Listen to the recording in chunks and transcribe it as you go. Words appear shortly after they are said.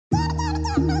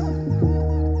What's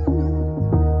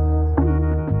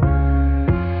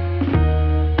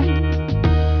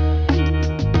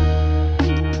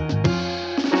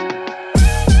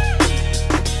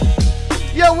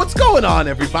going on,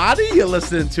 everybody? You're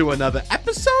listening to another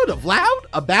episode of Loud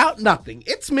About Nothing.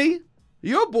 It's me,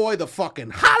 your boy, the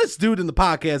fucking hottest dude in the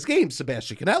podcast game,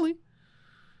 Sebastian Canelli.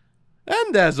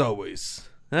 And as always,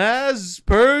 as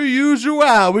per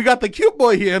usual, we got the cute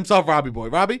boy here himself, Robbie Boy.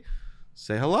 Robbie,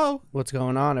 say hello. What's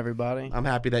going on, everybody? I'm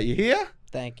happy that you're here.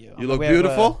 Thank you. You look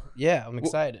beautiful. Yeah, I'm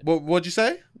excited. What'd you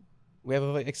say? We have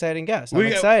an exciting guest. I'm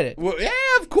excited. Yeah,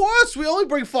 of course. We only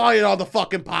bring fire on the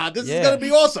fucking pod. This is going to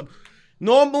be awesome.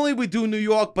 Normally we do New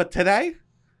York, but today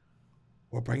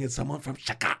we're bringing someone from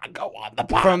Chicago on the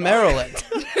pod. From Maryland.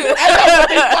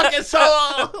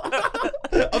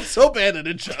 I'm so bad at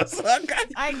intros. Okay.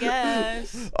 I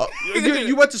guess.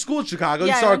 You went to school in Chicago.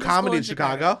 Yeah, you started comedy in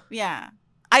Chicago. Yeah.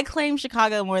 I claim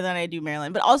Chicago more than I do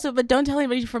Maryland. But don't tell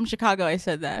anybody from Chicago I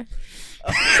said that.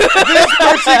 This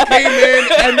person came in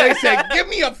and they said, give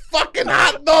me a fucking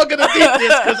hot dog and a beat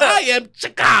this because I am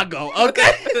Chicago,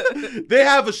 okay? They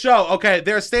have a show, okay?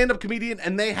 They're a stand-up comedian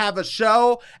and they have a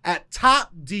show at it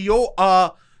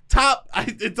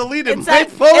deleted my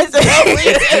phone. It's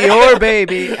Dior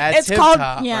Baby at Tip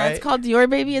Top, yeah, right? It's called Dior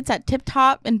Baby. It's at Tip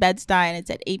Top in Bed-Stuy and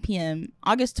it's at 8 p.m.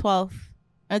 August 12th.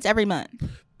 And it's every month.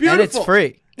 Beautiful. And it's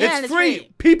free. It's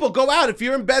free. People, go out. If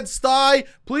you're in Bed-Stuy,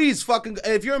 please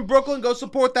if you're in Brooklyn, go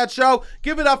support that show.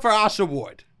 Give it up for Asha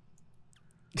Ward.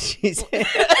 Am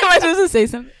I supposed to say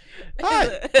something?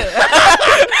 Hi.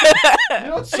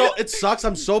 So it sucks.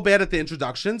 I'm so bad at the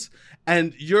introductions,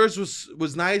 and yours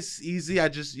was nice, easy.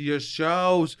 Your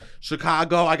show's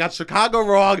Chicago. I got Chicago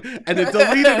wrong, and it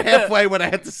deleted halfway when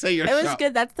I had to say your show. It was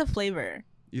good. That's the flavor.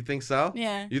 You think so?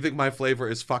 Yeah. You think my flavor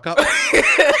is fuck up?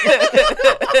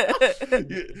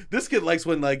 This kid likes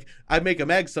when I make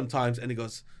him eggs sometimes, and he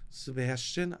goes,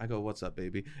 Sebastian. I go, what's up,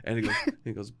 baby? And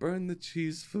he goes, burn the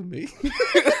cheese for me.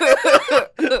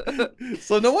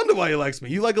 So no wonder why he likes me.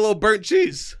 You like a little burnt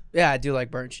cheese. Yeah, I do like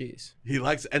burnt cheese. He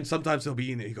likes, and sometimes he'll be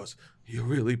eating it. He goes, you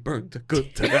really burnt it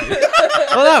good today.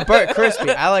 Well, not burnt,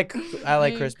 crispy. I like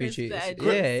crispy cheese. Yeah.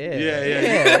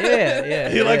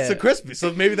 He likes the crispy,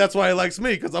 so maybe that's why he likes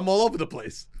me, because I'm all over the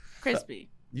place. Crispy.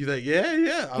 You think,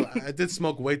 yeah. I did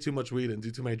smoke way too much weed and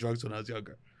do too many drugs when I was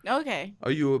younger. Okay.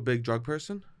 Are you a big drug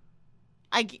person?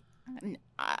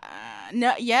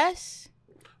 No, yes.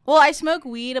 Well, I smoke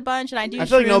weed a bunch, and I do. I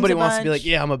feel like nobody wants to be like,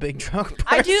 yeah, I'm a big drug person.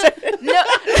 I do. No.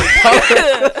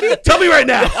 Tell me right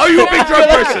now. Are you a big drug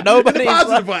person? Nobody.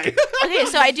 Positive way. Okay,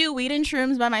 so I do weed and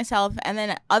shrooms by myself, and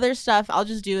then other stuff I'll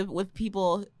just do with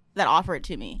people that offer it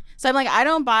to me. So I'm like, I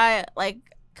don't buy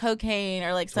cocaine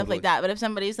or stuff like that. But if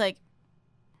somebody's like,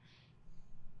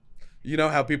 you know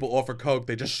how people offer coke,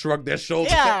 they just shrug their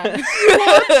shoulders. Yeah.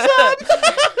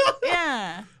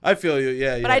 Yeah. I feel you.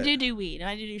 Yeah. But I do weed and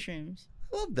I do shrooms.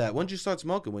 I love that. When did you start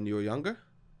smoking? When you were younger?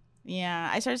 Yeah,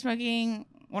 I started smoking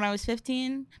when I was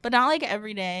 15, but not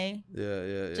every day.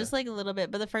 Yeah. Just a little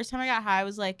bit. But the first time I got high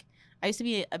was I used to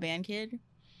be a band kid.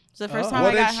 So the first time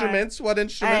What I got instruments? high. What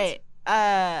instruments?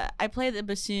 I played the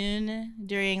bassoon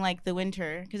during the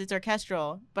winter because it's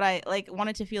orchestral, but I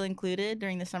wanted to feel included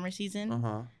during the summer season.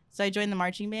 Uh-huh. So I joined the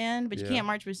marching band, but you can't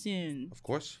march bassoon. Of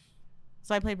course.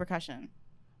 So I played percussion.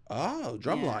 Oh,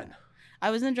 drumline. I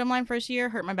was in the drumline first year,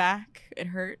 hurt my back. It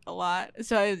hurt a lot.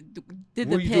 So I did the pit.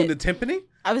 Were you doing the timpani?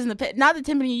 I was in the pit. Not the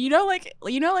timpani. You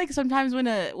know sometimes when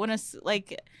a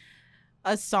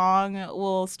song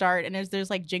will start and there's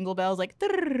jingle bells I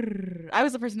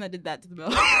was the person that did that to the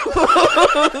bell. Or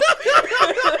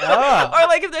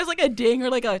if there's a ding or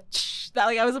a that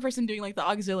I was the person doing the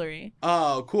auxiliary.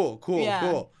 Oh, cool.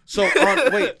 So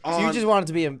so you just wanted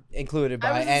to be included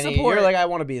by any. You're I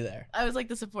want to be there. I was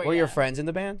the support. Were your friends in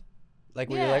the band? Were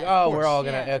you we're all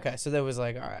gonna okay? So that was all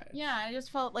right. Yeah, I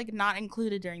just felt not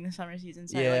included during the summer season,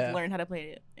 so I learned how to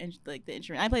play it the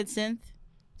instrument. I played synth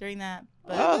during that.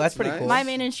 But that's pretty cool. My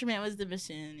main instrument was the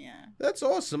bassoon. Yeah. That's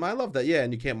awesome. I love that. Yeah,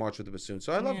 and you can't march with the bassoon,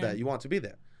 so I love that. You want to be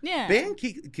there. Yeah. Band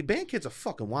kids are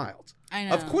fucking wild. I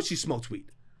know. Of course you smoked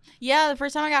weed. Yeah, the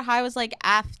first time I got high was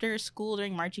after school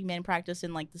during marching band practice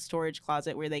in the storage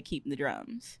closet where they keep the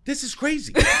drums. This is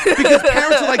crazy because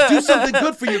parents are do something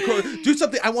good for you. Do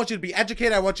something. I want you to be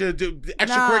educated. I want you to do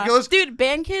extracurriculars. Dude,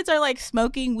 band kids are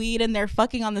smoking weed and they're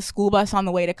fucking on the school bus on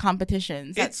the way to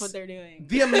competitions. That's what they're doing.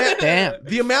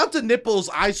 The amount of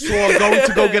nipples I saw going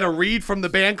to go get a read from the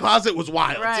band closet was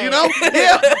wild. Right. You know?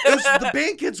 Yeah. The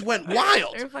band kids went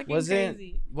wild. They're fucking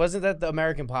crazy. Wasn't that the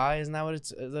American Pie? Isn't that what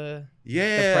it's the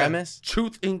premise?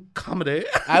 Truth in comedy.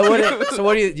 I wouldn't. So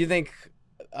what do you think?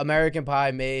 American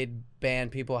Pie made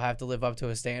band people have to live up to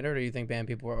a standard, or you think band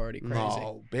people are already crazy?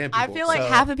 No, band people. I feel like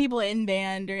half the people in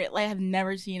band have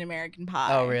never seen American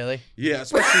Pie. Oh, really? Yeah,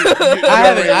 especially.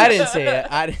 I didn't see it.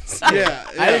 I didn't see it. Yeah,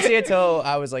 I didn't see it till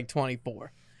I was like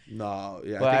 24. No,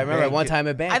 yeah. But I remember one time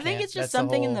at band I think camp, it's just that's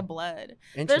something in the blood.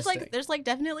 There's Interesting. like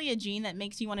definitely a gene that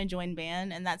makes you want to join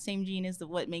band, and that same gene is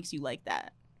what makes you like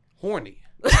that. Horny.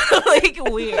 Like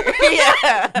weird.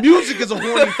 Yeah. Music is a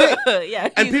horny thing. Yeah.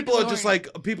 And people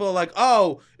are like,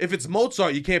 oh, if it's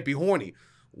Mozart, you can't be horny.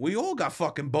 We all got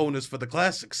fucking bonus for the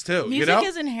classics too. Music you know?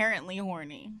 is inherently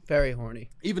horny. Very horny.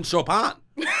 Even Chopin.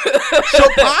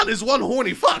 Chopin is one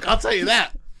horny fuck. I'll tell you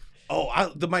that.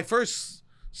 Oh, my first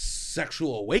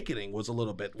sexual awakening was a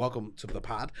little bit. Welcome to the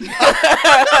pod.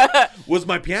 Was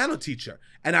my piano teacher,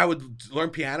 and I would learn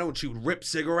piano, and she would rip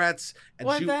cigarettes, and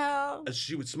What the hell?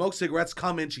 she would smoke cigarettes.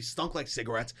 Come in, she stunk like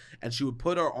cigarettes, and she would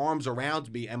put her arms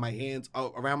around me and my hands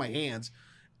around my hands,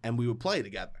 and we would play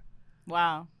together.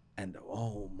 Wow. And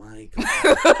oh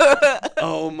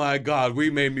my god, we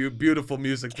made beautiful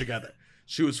music together.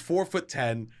 She was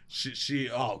 4'10". She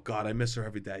oh god, I miss her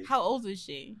every day. How old was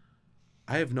she?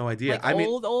 I have no idea. Like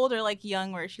old or like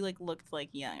young, where she like looked like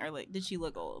young, or like did she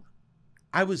look old?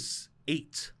 I was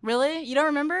 8. Really? You don't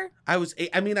remember? I was 8.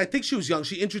 I mean, I think she was young.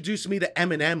 She introduced me to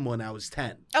Eminem when I was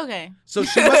 10. Okay. So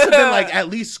she must have been like at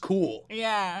least cool.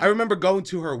 Yeah. I remember going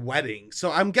to her wedding. So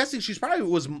I'm guessing she's probably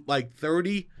was like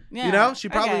 30. Yeah. You know? She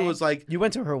probably was like. You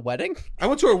went to her wedding? I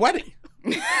went to her wedding.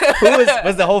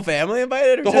 Was the whole family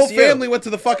invited? Or The just whole family went to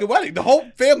the fucking wedding. The whole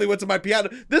family went to my piano.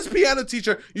 This piano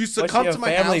teacher used to come to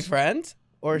my family house. Friend?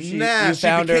 Or you she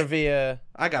found her became- via...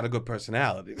 I got a good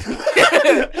personality.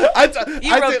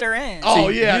 You roped her in. Oh, So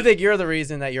yeah. You think you're the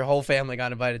reason that your whole family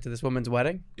got invited to this woman's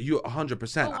wedding? You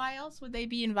 100%. Well, why else would they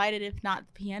be invited if not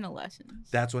the piano lessons?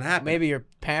 That's what happened. Maybe your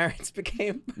parents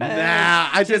became friends. Nah,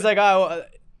 I She's did. like, oh,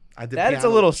 I did that's a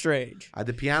piano- little strange. I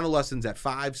did piano lessons at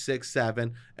 5, 6,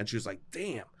 7, and she was like,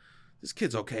 "Damn, this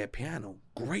kid's okay at piano.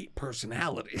 Great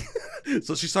personality."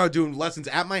 So she started doing lessons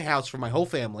at my house for my whole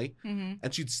family,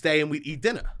 and she'd stay and we'd eat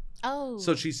dinner. Oh.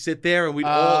 So she'd sit there and we'd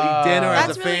all eat dinner as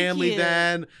That's a really family. cute.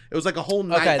 Then it was like a whole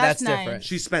night Okay, That's that's nice. different.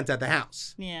 she spent at the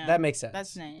house. Yeah. That makes sense.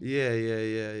 That's nice.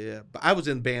 Yeah. But I was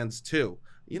in bands too.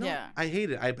 You know, Yeah. I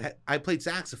hated it. I played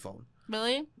saxophone.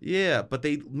 Really? Yeah, but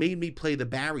they made me play the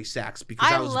Barry sax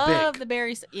because I was love big. the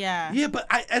berries. Yeah. Yeah, but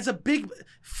as a big,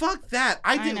 fuck that.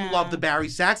 I didn't know. love the Barry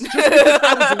sax. Just because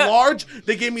I was large,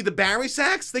 they gave me the Barry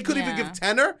sax. They couldn't even Yeah. give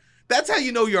tenor. That's how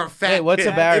you know you're a fat Hey, what's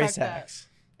kid. a Barry Fuck that. sax?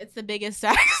 It's the biggest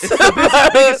sax. It's the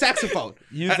biggest saxophone.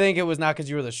 You think it was not because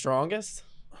you were the strongest?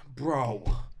 Bro,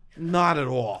 not at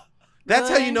all. That's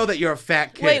how you know that you're a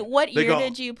fat kid. Wait, what They year go,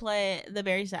 did you play the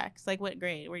berry sax? Like what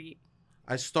grade were you?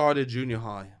 I started junior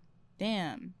high.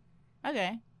 Damn.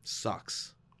 Okay.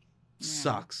 Sucks. Yeah.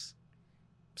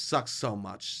 Sucks so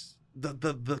much.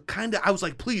 The kind of, I was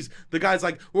like, please. The guy's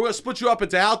like, we're gonna split you up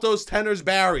into altos, tenors,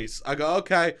 barries. I go,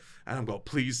 okay. And I'm going,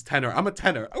 please, tenor. I'm a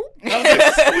tenor. I was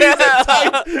like, squeeze it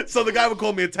tight. So the guy would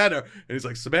call me a tenor. And he's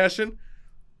like, Sebastian,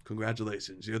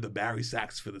 congratulations. You're the Barry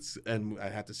sax for this. And I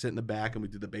had to sit in the back and we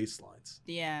did the bass lines.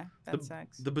 Yeah, that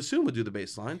sucks. The bassoon would do the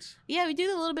bass lines. Yeah, we do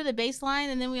a little bit of bass line,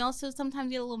 and then we also sometimes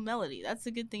get a little melody. That's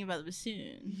the good thing about the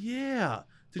bassoon. Yeah.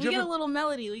 Did We you get ever, a little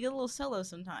melody. We get a little solo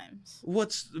sometimes.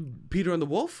 what's Peter and the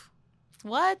Wolf?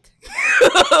 What?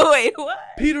 Wait, what?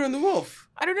 Peter and the Wolf.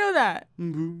 I don't know that.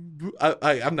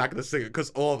 I'm not gonna sing it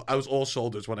because I was all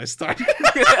shoulders when I started.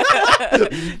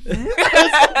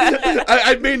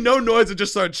 I made no noise and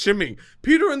just started shimming.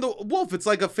 Peter and the Wolf. It's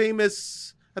like a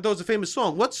famous. I thought it was a famous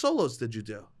song. What solos did you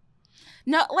do?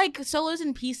 No, like solos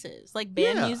and pieces, like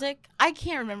band Yeah. music. I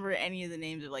can't remember any of the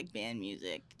names of like band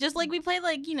music. Just like we played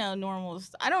like, normal.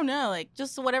 I don't know, like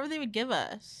just whatever they would give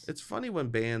us. It's funny when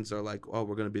bands are like, "Oh,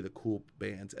 we're gonna be the cool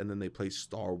band," and then they play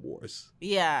Star Wars.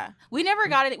 Yeah, we never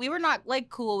got it. We were not like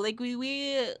cool. Like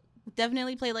we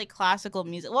definitely played like classical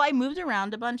music. Well, I moved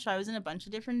around a bunch. So I was in a bunch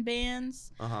of different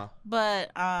bands,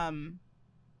 but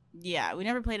yeah, we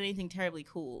never played anything terribly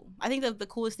cool. I think the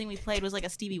coolest thing we played was like a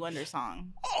Stevie Wonder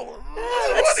song. Oh,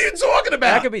 what are you talking That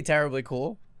about? could be terribly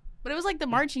cool. But it was like the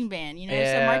marching band, So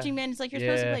Yeah. marching band is like you're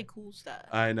supposed to Yeah. play cool stuff.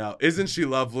 I know. Isn't she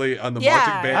lovely on the Yeah.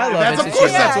 marching band? I love That's it. of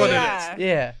course Yeah, that's what yeah. it is.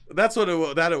 Yeah. That's what it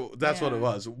was. That's what Yeah. it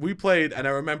was. We played, and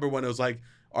I remember when it was like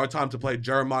our time to play.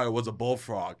 Jeremiah was a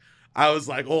bullfrog. I was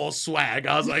like all swag.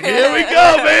 I was like, here we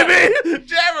go, baby.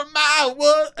 Jeremiah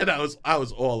was, and I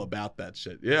was all about that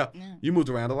shit. Yeah. Yeah. You moved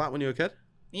around a lot when you were a kid.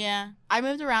 Yeah, I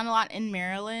moved around a lot in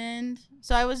Maryland.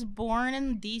 So I was born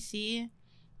in DC,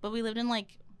 but we lived in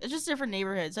like it's just different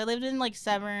neighborhoods. I lived in like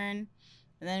Severn,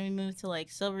 and then we moved to like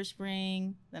Silver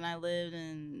Spring. Then I lived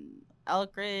in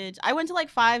Elk Ridge. I went to like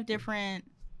 5 different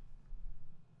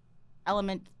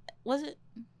Was it?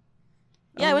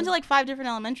 Yeah, I went to like 5 different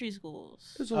elementary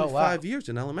schools. There's only 5 years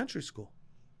in elementary school.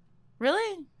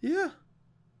 Really? Yeah.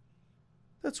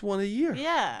 That's 1 a year.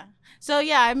 Yeah. So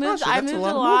yeah, I moved. Gosh, I moved a a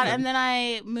lot, lot, and then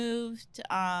I moved.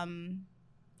 I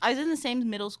was in the same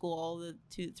middle school all the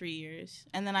 2-3 years,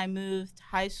 and then I moved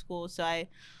high school. So I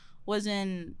was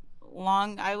in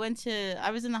long. I was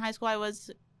in the high school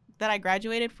that I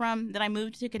graduated from. Then I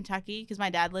moved to Kentucky because my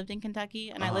dad lived in Kentucky,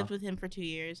 and I lived with him for 2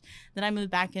 years. Then I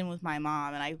moved back in with my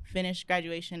mom, and I finished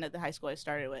graduation at the high school I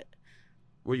started with.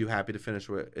 Were you happy to finish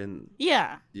with?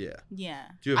 Yeah. Yeah. Yeah.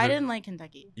 I didn't like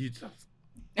Kentucky.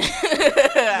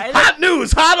 Hot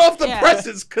news, hot off the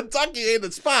presses. Kentucky ain't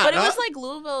the spot. But it was like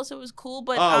Louisville, so it was cool.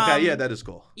 But okay, yeah, that is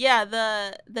cool. Yeah,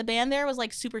 the band there was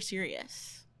like super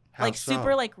serious. How like so?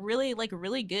 super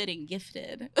really good and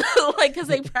gifted. Like because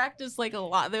they practiced like a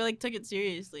lot. They like took it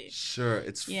seriously. Sure,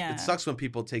 it sucks when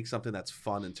people take something that's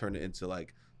fun and turn it into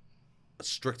like a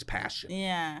strict passion.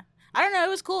 Yeah, I don't know. It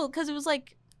was cool because it was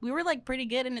like we were like pretty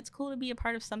good, and it's cool to be a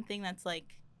part of something that's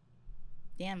like,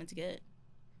 damn, it's good.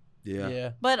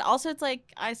 Yeah. But also, it's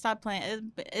like I stopped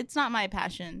playing. It's not my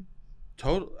passion.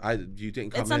 Total. You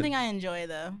didn't come It's something I enjoy,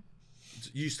 though.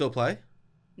 You still play?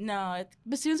 No,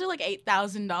 bassoons are like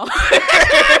 $8,000.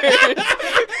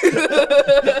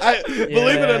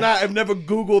 Believe it or not, I've never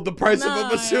Googled the price of a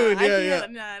bassoon. Yeah.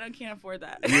 No, I can't afford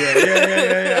that.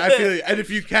 Yeah. I feel you. And if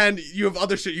you can, you have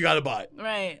other shit you gotta buy.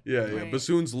 Right. Yeah. Right.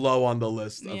 Bassoon's low on the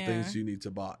list of things you need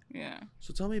to buy. Yeah.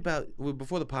 So tell me about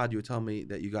before the pod. You were telling me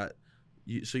that you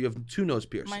have 2 nose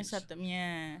piercings. My septum,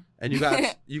 yeah. And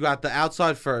you got the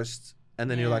outside first, and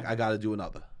then you're like, I gotta do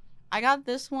another. I got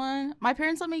this one. My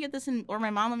parents let me get this or my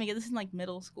mom let me get this in like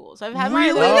middle school. So I've had my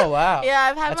oh wow. Yeah,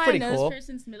 I've had That's my nose cool. pierced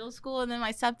since middle school, and then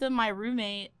my septum, my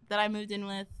roommate that I moved in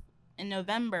with in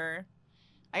November.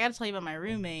 I got to tell you about my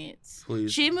roommates.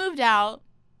 Please. She moved out.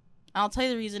 I'll tell you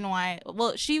the reason why.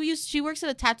 Well, she works at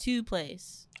a tattoo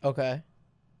place. Okay.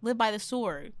 Live by the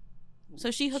sword.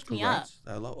 So she hooked me up.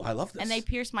 I love this. And they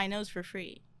pierced my nose for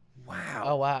free. Wow.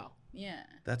 Oh wow. Yeah.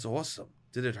 That's awesome.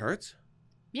 Did it hurt?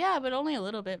 Yeah, but only a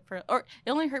little bit or it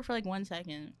only hurt for like 1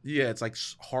 second. Yeah, it's like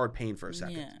hard pain for a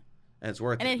second. Yeah. And it's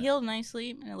worth it. And it healed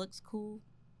nicely, and it looks cool.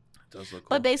 It does look cool.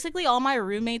 But basically, all my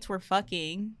roommates were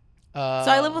fucking. So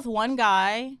I lived with one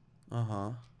guy.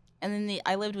 And then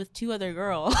I lived with 2 other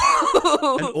girls.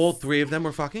 And all 3 of them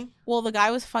were fucking? Well, the guy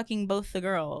was fucking both the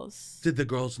girls. Did the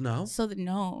girls know? No. Did you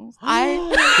know?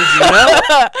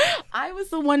 I was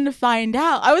the one to find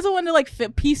out. I was the one to like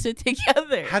piece it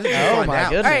together. How did you find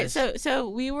out? Goodness. All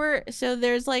right, so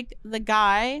there's like the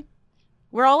guy.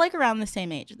 We're all like around the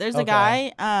same age. There's a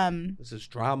guy. This is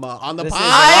drama on the This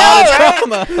pod. is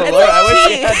drama. It's Lord, I wish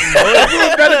you had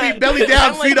Everyone better be belly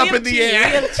down, feet up in the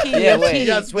air. Yeah,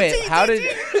 wait. How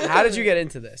did you get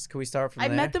into this? Can we start from there?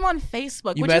 I met them on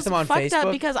Facebook. You which met is them on fucked Facebook?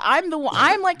 up because I'm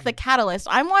like the catalyst.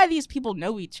 I'm why these people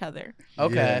know each other.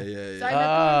 Okay. Yeah. So I met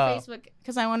them on Facebook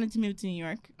because I wanted to move to New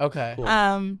York. Okay. Cool.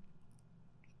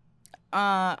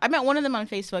 I met one of them on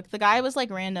Facebook. The guy was like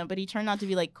random, but he turned out to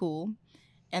be like cool.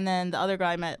 And then the other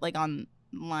guy I met like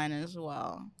online as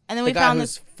well. And then we found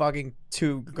this fucking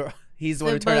 2 girls. He's the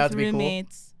one who turned out to be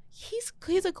roommates. He's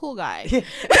a cool guy. cool.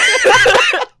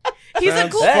 He's a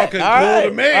cool fucking cool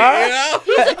to me. You know?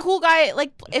 He's a cool guy.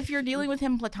 Like if you're dealing with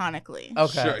him platonically.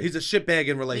 Okay. Sure. He's a shitbag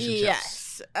in relationships.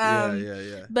 Yes.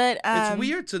 Yeah. But it's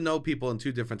weird to know people in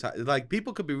 2 different types. Like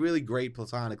people could be really great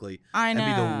platonically I know.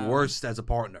 and be the worst as a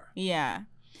partner. Yeah.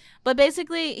 But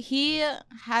basically, he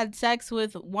had sex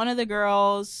with one of the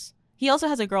girls. He also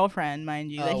has a girlfriend,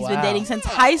 mind you, that he's been dating since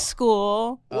high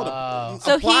school. What a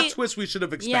So plot twist we should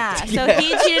have expected. Yeah, so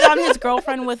he cheated on his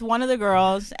girlfriend with one of the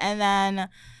girls, and then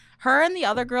her and the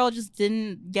other girl just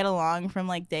didn't get along from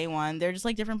like day one. They're just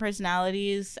like different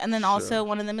personalities, and then also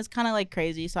one of them is kind of like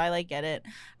crazy, so I like get it.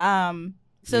 So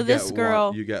You this get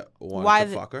girl, you get one why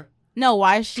to fuck her? No,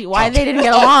 why they didn't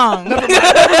get along? Oh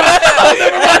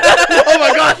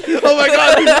my god!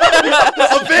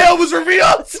 A veil was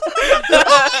revealed.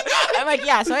 I'm like,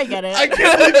 yeah, so I get it. I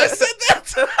can't believe I said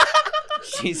that.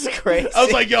 She's crazy. I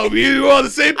was like, yo, you were on the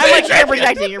same page. I'm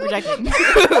like, you're projecting.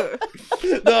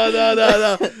 No,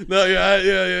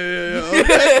 yeah.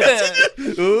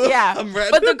 Okay. Yeah, I'm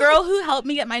ready. but the girl who helped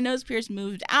me get my nose pierced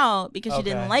moved out because she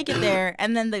didn't Okay. like it there,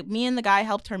 and then me and the guy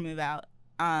helped her move out.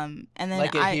 And then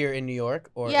Like it here in New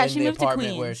York, or Yeah, in she the moved to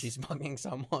apartment where Queens. she's fucking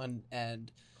someone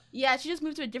and. Yeah, she just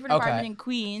moved to a different Okay. apartment in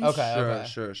Queens. Okay.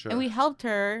 Sure. And we helped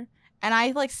her, And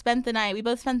I like spent the night. We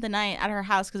both spent the night at her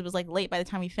house because it was like late by the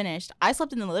time we finished. I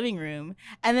slept in the living room,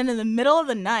 and then in the middle of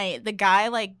the night, the guy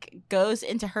like goes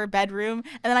into her bedroom,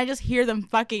 and then I just hear them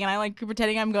fucking, and I like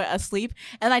pretending I'm going asleep,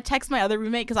 and I text my other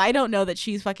roommate because I don't know that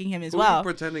she's fucking him as Who well. are you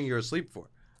pretending you're asleep for?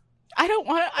 I don't.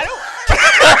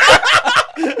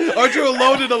 Aren't you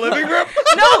alone in the living room?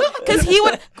 No, because he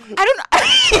would. I don't.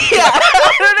 Yeah,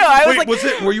 I don't know. I was Wait,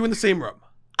 like, were you in the same room?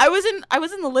 I was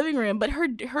in the living room, but her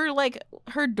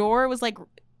door was like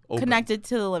Open. connected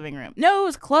to the living room. No, it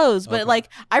was closed, but Okay. like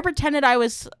I pretended I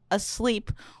was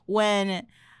asleep when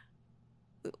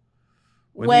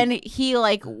he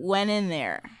like went in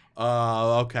there.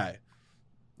 Okay.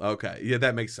 Okay. Yeah,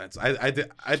 that makes sense. I thought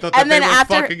that And they then were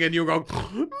after- fucking and you were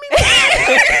going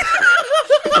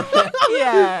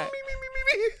Yeah.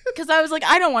 Because I was like,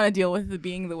 I don't want to deal with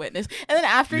being the witness. And then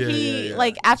after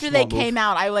after Small they came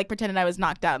out, I like pretended I was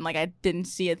knocked out and like I didn't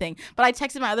see a thing. But I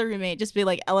texted my other roommate just be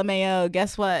like, LMAO,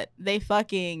 guess what? They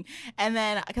fucking. And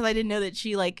then because I didn't know that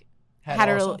she like had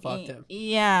her. also fucked him.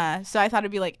 Yeah. So I thought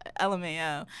it'd be like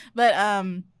LMAO. But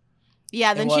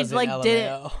yeah, then she like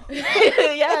didn't.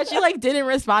 Yeah, she like didn't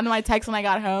respond to my text when I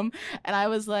got home, and I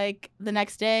was like the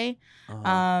next day,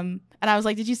 and I was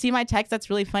like, "Did you see my text? That's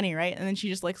really funny, right?" And then she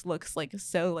just like looks like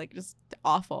so like just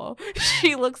awful.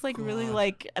 She looks like really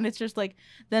like, and it's just like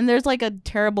then there's like a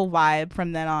terrible vibe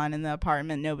from then on in the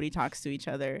apartment. Nobody talks to each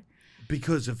other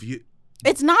because of you.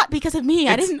 It's not because of me.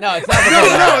 I didn't. No, it's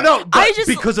not. No. But I just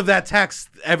because of that text,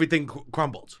 everything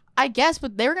crumbled. I guess,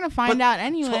 but they were gonna find out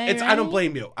anyway. It's. right? I don't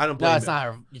blame you. I don't blame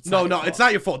No, you. it's not. It's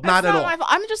not your fault. Not That's at all. my fault.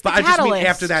 I'm just the But I catalyst. just mean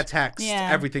after that text, Yeah.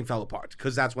 everything fell apart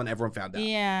because that's when everyone found out.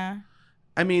 Yeah.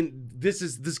 I mean, this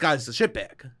guy's a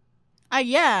shitbag.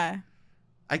 Yeah.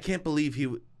 I can't believe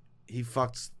he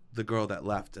fucked the girl that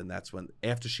left, and that's when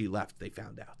after she left they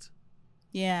found out.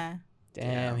 Yeah.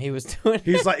 Damn, he was doing.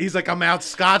 He's like I'm out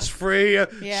scotch free.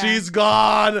 Yeah. She's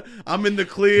gone. I'm in the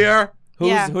clear.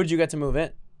 Who'd you get to move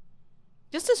in?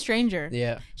 Just a stranger.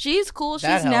 Yeah. She's cool.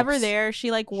 That She's never helps. there.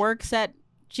 She like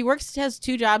has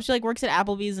 2 jobs. She like works at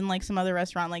Applebee's and like some other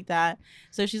restaurant like that.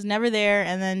 So she's never there,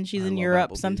 and then she's I in love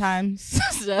Europe Applebee's. sometimes.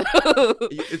 So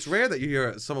It's rare that you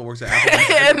hear someone works at Applebee's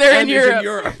And they're in is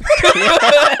Europe.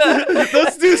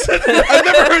 Those two sentences, I've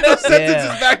never heard those sentences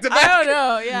Yeah. back to back. I don't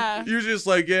know. Yeah. You're just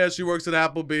like, yeah, she works at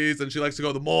Applebee's and she likes to go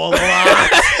to the mall a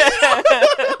lot.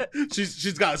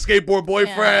 she's got skateboard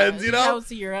boyfriends, you know. Travels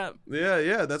to Europe.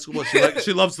 Yeah, that's what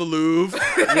she loves the Louvre.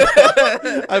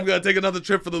 I'm gonna take another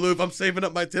trip for the Louvre. I'm saving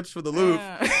up my tips for the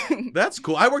Louvre. That's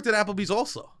cool. I worked at Applebee's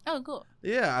also. Oh, cool.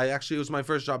 Yeah, it was my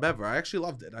first job ever. I actually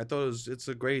loved it. I thought it's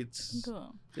a great.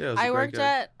 Cool. Yeah, it was a I great worked gig.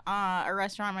 at a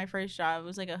restaurant. My first job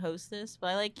was like a hostess, but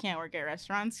I like can't work at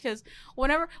restaurants because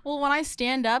when I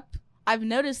stand up, I've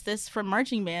noticed this from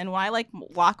marching band. When I like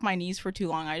lock my knees for too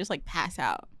long, I just like pass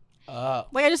out. Oh.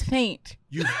 Like I just faint.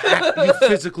 You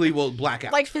physically will black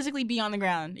out. Like physically be on the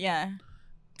ground. Yeah.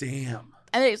 Damn.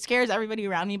 And it scares everybody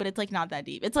around me, but it's like not that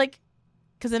deep. It's like,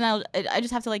 because then I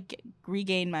just have to like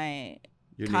regain my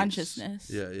Your knees. consciousness.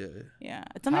 Yeah. Yeah.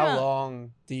 It's How something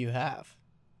long do you have?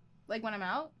 like when I'm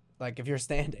out. Like if you're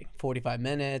standing, 45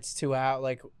 minutes, 2 hours,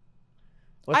 like.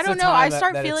 What's I don't the know. time I that-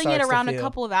 start that feeling it starts to around a feel?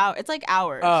 couple of hours. It's like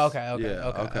hours. Oh, okay. Yeah,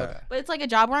 okay. But it's like a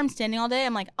job where I'm standing all day.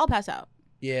 I'm like, I'll pass out.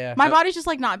 Yeah. My body's just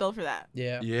like not built for that.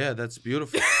 Yeah. Yeah, that's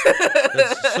beautiful.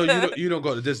 So you don't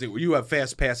go to Disney. You have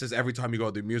fast passes every time you go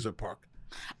to the amusement park.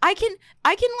 I can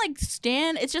like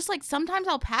stand. It's just like sometimes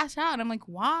I'll pass out and I'm like,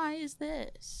 why is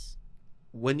this?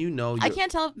 When you know I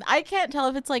can't tell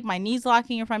if it's like my knees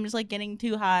locking or if I'm just like getting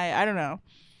too high. I don't know.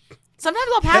 Sometimes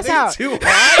I'll pass out. Too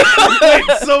high?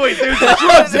 wait, there's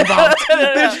drugs involved.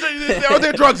 Are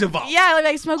there drugs involved? Yeah, like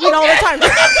I smoke weed all the time.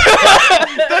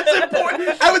 That's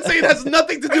important. I would say it has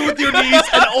nothing to do with your knees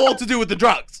and all to do with the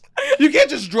drugs. You can't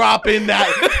just drop in that.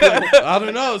 I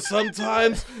don't know.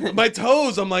 Sometimes my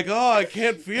toes, I'm like, oh, I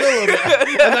can't feel them.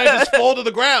 And I just fall to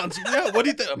the ground. So, yeah, what do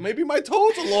you think? Maybe my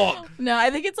toes are long. No, I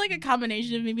think it's like a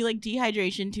combination of maybe like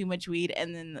dehydration, too much weed,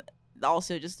 and then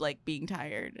also just like being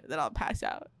tired that I'll pass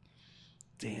out.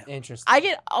 Damn. Interesting. I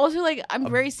get also like I'm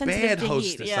very Bad sensitive to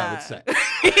hostess, heat. Yeah. I would say.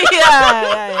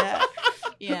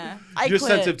 Yeah. You're quit.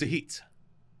 sensitive to heat.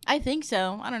 I think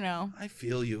so. I don't know. I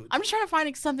feel you. I'm just trying to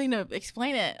find something to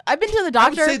explain it. I've been to the I would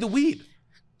doctor. say the weed.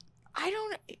 I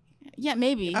don't. Yeah,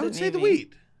 maybe. I would say the Maybe.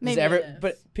 weed. Maybe it is.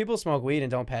 But people smoke weed and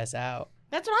don't pass out.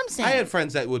 That's what I'm saying. I had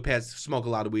friends that would smoke a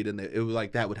lot of weed, and it was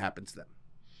like that would happen to them.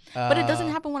 But it doesn't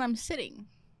happen when I'm sitting.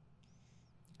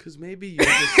 Because maybe you're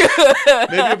just,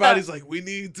 maybe your body's like, we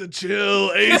need to chill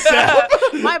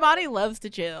ASAP. My body loves to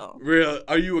chill. Real?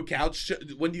 Are you a couch?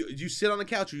 When do you sit on the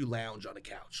couch or you lounge on the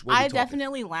couch? What are we I talking?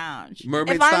 definitely lounge.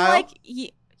 Mermaid if I'm style? like,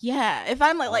 Yeah, if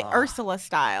I'm like Ursula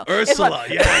style. Ursula,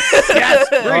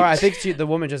 yes. All right, I think the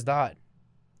woman just died.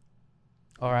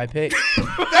 R.I.P.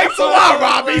 Thanks a lot,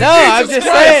 Robbie. No, I'm just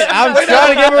saying. I'm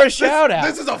trying to give her a shout out.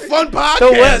 This is a fun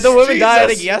podcast. The woman died, I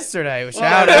think, yesterday.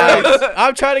 Shout out.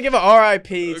 I'm trying to give an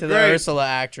R.I.P. to the Ursula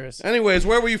actress. Anyways,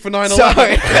 where were you for 9/11?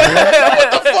 Sorry.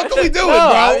 What the fuck are we doing, bro?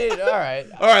 I mean, all right.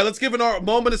 All right, let's give a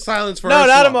moment of silence for No,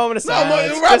 Ursula. not a moment of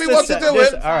silence. No, Robbie wants to do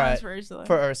it. All right.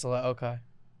 For Ursula, okay.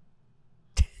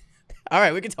 All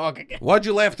right, we can talk again. Why'd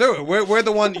you laugh through it? We're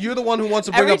the one. You're the one who wants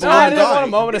to bring up a I woman didn't want a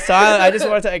dying. moment of silence. I just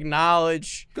wanted to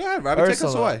acknowledge. Go ahead, Robbie. Ursula. Take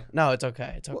us away. No, it's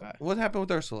okay. It's okay. What happened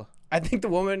with Ursula? I think the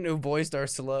woman who voiced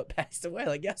Ursula passed away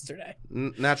like yesterday.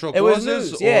 Natural it causes?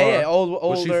 was news. Yeah. Older.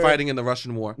 Was she fighting in the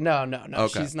Russian war? No.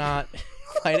 Okay. She's not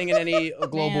fighting in any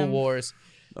global wars.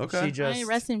 Okay. She just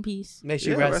rest in peace. May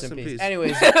she rest in peace.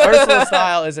 Anyways, Ursula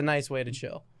style is a nice way to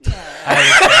chill.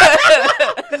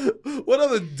 What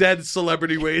other dead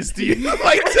celebrity ways do you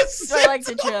like to sit? I like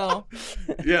to chill.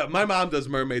 Yeah, my mom does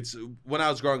mermaids. When I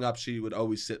was growing up, she would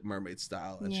always sit mermaid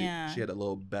style, and she had a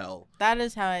little bell. That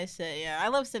is how I sit. Yeah, I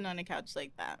love sitting on a couch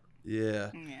like that. Yeah.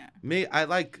 Me, I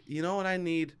like. You know what I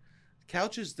need?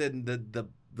 Couches that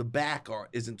the back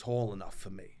isn't tall enough for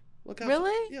me. Look how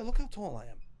really? Yeah, look how tall I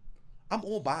am. I'm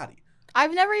all body.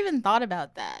 I've never even thought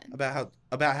about that. About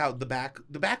how the back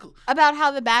about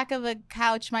how the back of a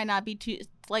couch might not be too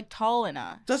tall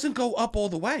enough. Doesn't go up all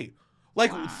the way.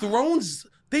 Like thrones,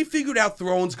 they figured out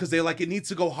thrones because they're like it needs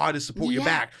to go hard to support your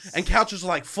back. And couches are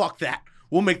like, fuck that.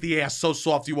 We'll make the ass so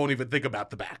soft you won't even think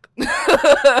about the back.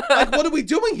 Like, what are we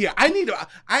doing here?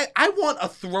 I want a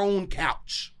throne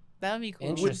couch. That would be cool.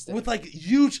 Interesting. With like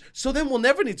huge. So then we'll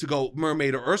never need to go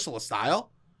mermaid or Ursula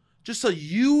style. Just a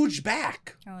huge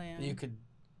back. Oh yeah. You could.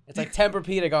 It's like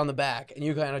Tempur-Pedic on the back, and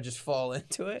you kind of just fall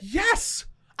into it. Yes.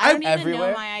 I don't even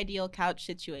know my ideal couch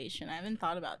situation. I haven't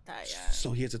thought about that yet.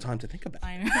 So here's the time to think about it.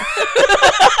 I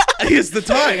know. Here's the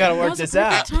time. I gotta work this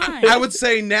out. I would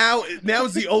say now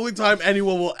is the only time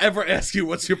anyone will ever ask you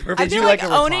what's your perfect. I feel like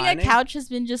owning a couch has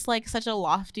been just like such a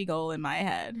lofty goal in my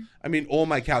head. I mean, all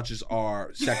my couches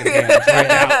are secondhand right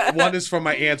now. One is from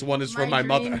my aunt, one is from my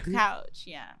mother. Couch,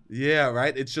 yeah. Yeah,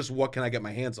 right. It's just what can I get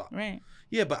my hands on? Right.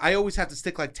 Yeah, but I always have to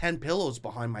stick like 10 pillows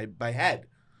behind my head.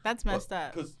 That's messed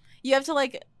up. You have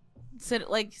to sit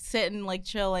and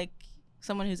chill like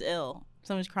someone who's ill,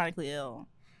 someone who's chronically ill.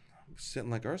 I'm sitting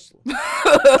like Ursula.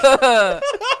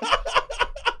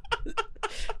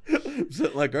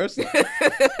 Sitting like Ursula.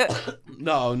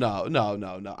 No.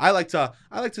 I like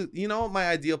to. You know what my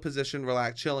ideal position,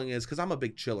 relax, chilling is because I'm a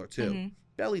big chiller too. Mm-hmm.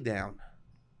 Belly down.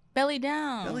 Belly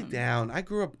down. Belly down. I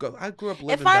grew up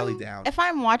living belly down. If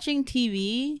I'm watching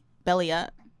TV, belly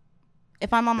up.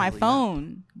 If I'm on my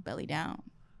phone, belly down.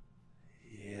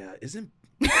 Yeah, isn't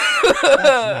that's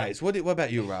nice. What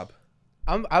about you, Rob?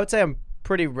 I would say I'm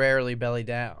pretty rarely belly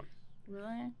down.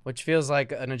 Really? Which feels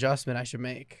like an adjustment I should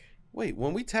make. Wait,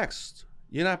 when we text,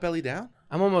 you're not belly down?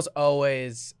 I'm almost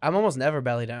never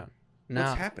belly down. No.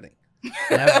 What's happening?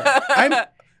 Never.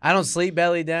 I don't sleep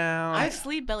belly down. I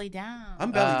sleep belly down.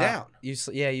 I'm belly down.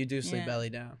 You do sleep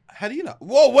belly down. How do you know?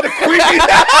 Whoa, what a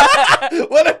creepy.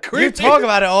 What a creepy. You talk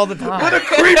about it all the time. What a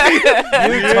creepy.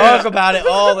 You talk about it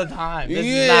all the time. This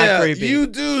is not creepy. You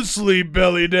do sleep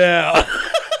belly down.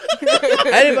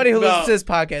 Anybody who listens to this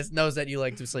podcast knows that you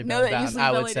like to sleep belly down, I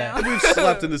would say. We've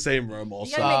slept in the same room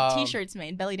also. You gotta make t-shirts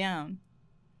made, belly down.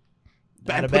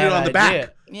 And put it on the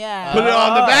back. Yeah. Put it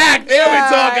on the back. There we're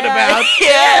talking about.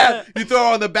 Yeah. You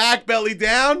throw it on the back, belly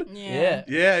down.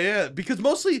 Yeah. Because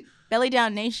mostly. Belly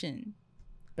Down Nation.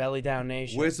 Belly Down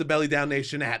Nation. Where's the Belly Down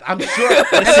Nation at? I'm sure.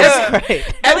 This is great.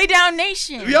 Belly Down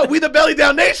Nation. Yo, we the Belly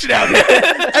Down Nation out here.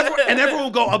 And everyone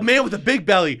will go, a man with a big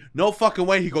belly. No fucking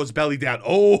way he goes belly down.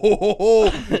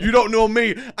 Oh, you don't know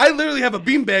me. I literally have a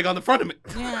beanbag on the front of me.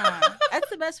 Yeah. That's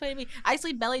the best way to be. I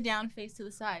sleep belly down, face to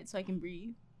the side so I can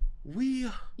breathe. We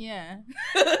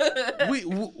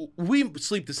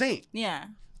sleep the same. Yeah.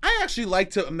 I actually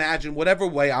like to imagine whatever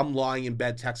way I'm lying in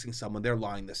bed texting someone, they're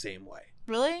lying the same way.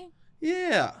 Really?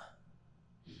 Yeah.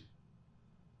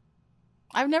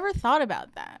 I've never thought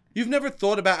about that. You've never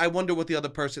thought about, I wonder how the other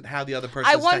person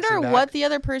I wonder what the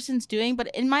other person's doing,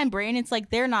 but in my brain, it's like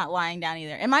they're not lying down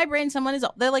either. In my brain,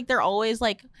 they're always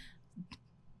like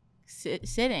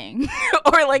sitting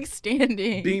or like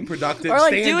standing. Being productive. Or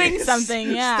like doing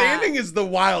something, yeah. Standing is the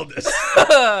wildest.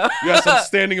 Yes, I'm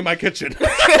standing in my kitchen.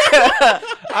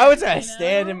 I would say I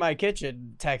stand in my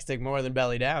kitchen texting more than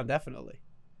belly down, definitely.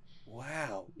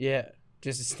 Wow. Yeah.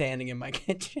 Just standing in my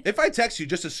kitchen. If I text you,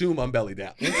 just assume I'm belly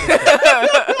down.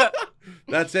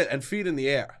 That's it. And feet in the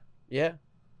air. Yeah.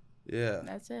 Yeah.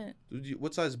 That's it.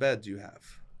 What size bed do you have?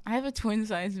 I have a twin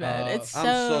size bed. It's I'm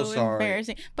so sorry.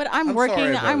 embarrassing. But I'm sorry working.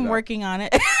 I brought I'm it up. working on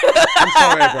it. I'm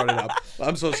sorry I brought it up.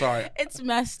 I'm so sorry. It's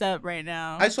messed up right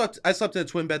now. I slept in a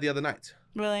twin bed the other night.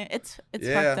 Really, it's fucked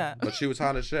Yeah, up. but she was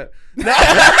hot as shit.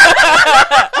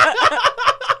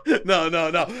 No.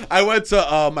 I went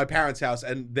to my parents' house,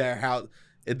 and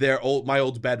my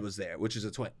old bed was there, which is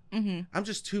a twin. Mm-hmm. I'm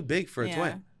just too big for a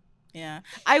twin. Yeah,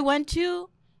 I went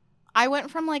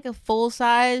from like a full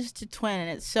size to twin, and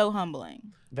it's so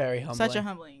humbling. Very humbling. Such a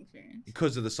humbling experience.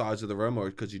 Because of the size of the room, or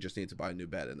because you just need to buy a new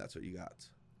bed, and that's what you got.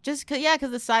 Just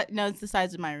because the size. No, it's the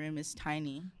size of my room is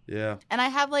tiny. Yeah. And I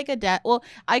have like a Well,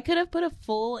 I could have put a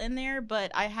full in there,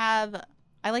 but I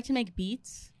like to make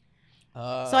beats.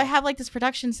 So I have like this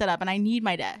production set up, and I need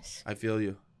my desk. I feel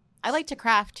you. I like to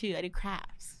craft too. I do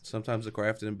crafts. Sometimes the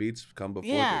crafting and beats come before.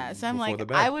 Yeah, so I'm before like, the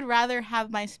bed. I would rather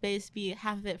have my space be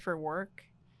half of it for work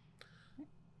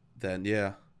Then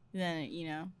yeah.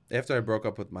 than After I broke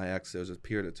up with my ex, there was a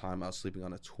period of time I was sleeping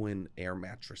on a twin air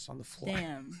mattress on the floor.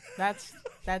 Damn, that's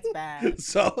bad.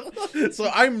 So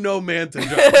I'm no man to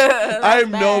judge. I'm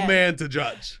no man to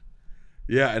judge.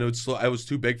 Yeah, and I was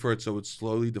too big for it, so it would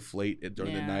slowly deflate it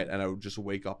during the night, and I would just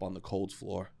wake up on the cold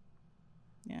floor.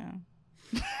 Yeah.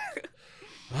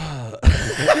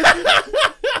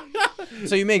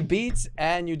 So you make beats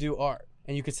and you do art,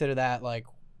 and you consider that like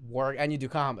work, and you do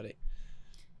comedy.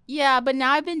 Yeah, but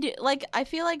now I've been I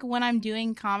feel like when I'm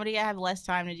doing comedy, I have less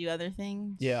time to do other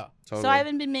things. Yeah. Totally. So I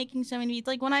haven't been making so many beats.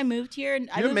 Like when I moved here, and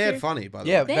You're mad funny, by the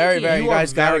Yeah, way. very, you. very. You You are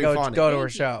guys gotta very go funny. to her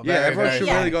Thank show. Yeah, Very, everyone very should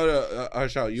funny. really go to our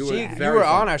show. You were You very were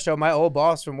funny. on our show. My old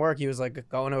boss from work, he was like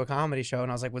going to a comedy show,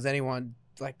 and I was like, was anyone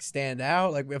like stand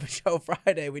out? Like, we have a show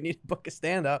Friday, we need to book a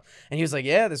stand up. And he was like,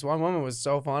 yeah, this one woman was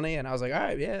so funny. And I was like, all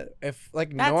right, yeah, if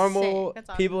like That's normal sick. That's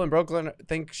awesome. people in Brooklyn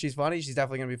think she's funny, she's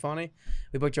definitely gonna be funny.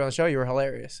 We booked you on the show. You were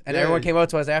hilarious, and Yeah. everyone came up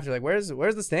to us after like, where's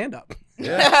the stand up?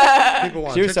 Yeah. People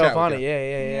want She to was so chit-chat with funny. you.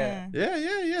 Yeah.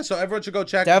 Yeah. So everyone should go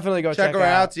check. Definitely go check her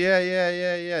out.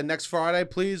 Yeah. Next Friday,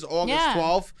 please, August Yeah.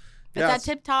 12th. It's at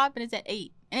Tip Top, and it's at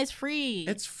 8, and it's free.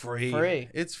 It's free. Free.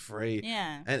 It's free.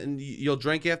 Yeah. And you'll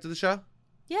drink after the show?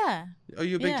 Yeah. Are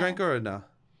you a big Yeah. drinker or no?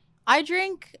 I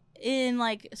drink in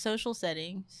like social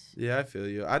settings. Yeah, I feel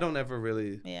you. I don't ever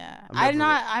really. Yeah. I'm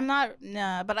never- I'm not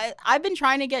nah, but I've been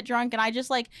trying to get drunk, and I just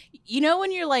like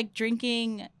when you're like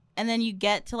drinking and then you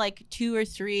get to like 2 or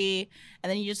 3 and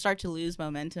then you just start to lose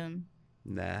momentum.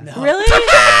 Nah. No. Really?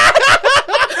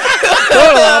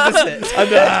 Total opposite.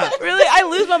 Really? I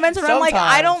lose momentum. And I'm like,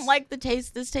 I don't Sometimes. like the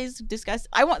taste. This tastes disgusting.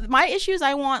 My issue is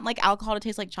I want like alcohol to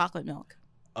taste like chocolate milk.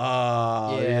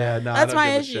 Oh, Yeah. yeah. No, I That's don't my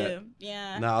give a issue. shit.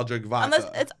 Yeah. No, I'll drink vodka.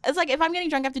 Unless it's like if I'm getting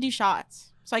drunk, I have to do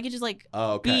shots, so I could just like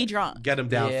be drunk. Get them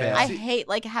down Yeah. I fast. hate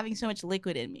like having so much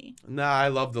liquid in me. Nah, I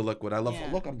love the liquid. I love.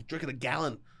 Yeah. Look, I'm drinking a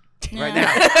gallon Yeah. right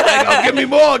now. Like, oh, give me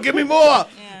more. Give me more.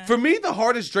 Yeah. For me, the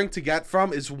hardest drink to get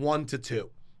from is 1 to 2.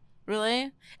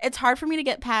 Really? It's hard for me to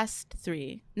get past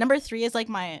 3. Number 3 is like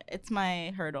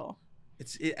my hurdle.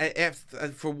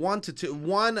 For 1 to 2.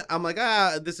 1, I'm like,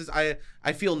 this is I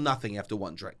feel nothing after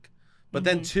 1 drink. But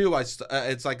then 2,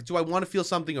 it's like, do I want to feel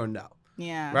something or no?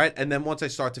 Yeah. Right? And then once I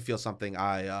start to feel something,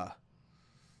 I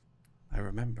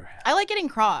remember. I like getting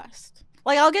crossed.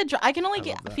 Like I can only I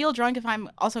love that. feel drunk if I'm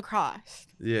also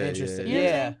crossed. Yeah. Interesting. You know what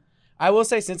I'm Yeah. saying? I will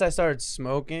say, since I started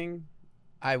smoking,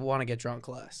 I want to get drunk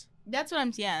less. That's what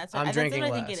I'm. Yeah. That's what, I'm that's drinking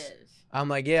what I think less. it is. I'm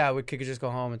like, yeah, we could just go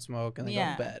home and smoke and then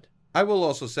Yeah. go to bed. I will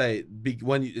also say,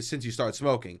 since you start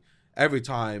smoking, every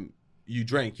time you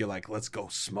drink, you're like, let's go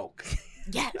smoke.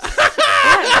 Yes.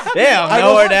 Yeah, I I'm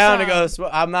nowhere will- down to go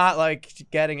smoke. I'm not like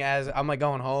I'm like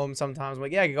going home sometimes. I'm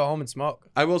like, yeah, I can go home and smoke.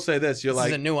 I will say this: you're This like,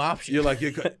 is a new option. you'll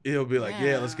be like,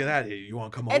 yeah, let's get Yeah. out of here. You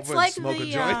want to come It's over like and smoke a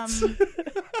the, joint?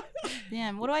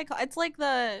 Damn, what do I call? It's like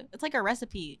a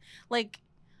recipe. Like,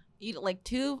 you like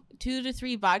 2 to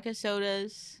 3 vodka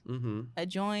sodas, Mm-hmm. a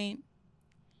joint,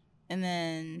 and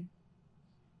then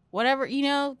whatever.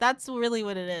 That's really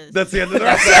what it is. That's the end of the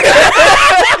recipe.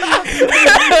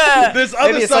 This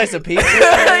other Maybe a stuff. slice of pizza.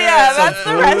 Yeah, Some that's the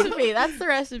food. recipe. That's the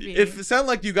recipe. It sounded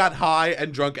like you got high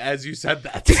and drunk as you said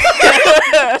that.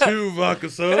 2 vodka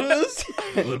sodas,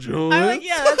 a joint. I'm like,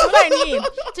 yeah, that's what I need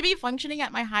to be functioning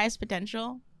at my highest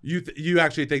potential. You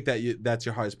actually think that's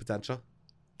your highest potential?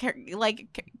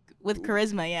 With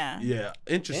charisma, yeah. Yeah,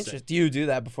 interesting. Interesting. Do you do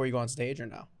that before you go on stage or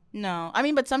no? No, I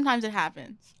mean, but sometimes it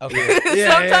happens. Okay. Sometimes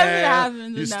it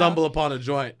happens. You no. stumble upon a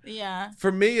joint. Yeah.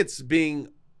 For me, it's being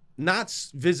not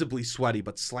visibly sweaty,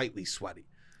 but slightly sweaty.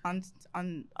 But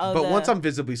Once I'm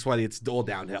visibly sweaty, it's all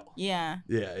downhill. Yeah.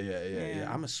 Yeah.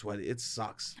 I'm a sweaty. It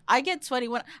sucks. I get sweaty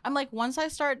when I'm like, once I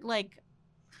start like,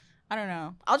 I don't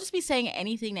know, I'll just be saying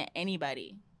anything to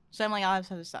anybody. So I'm like, I'll have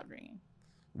to stop drinking.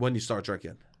 when you start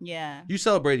drinking. Yeah. You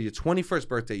celebrated your 21st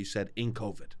birthday, you said, in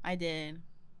COVID. I did.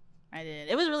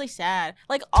 It was really sad.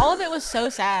 Like, all of it was so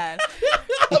sad.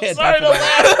 I'm sorry to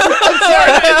laugh. I'm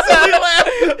sorry to silly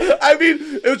laugh. I mean,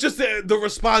 it was just the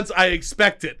response I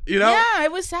expected, you know? Yeah,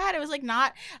 it was sad. It was like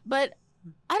not, but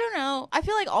I don't know. I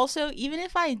feel like also, even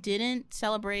if I didn't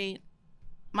celebrate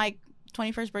my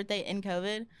 21st birthday in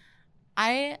COVID,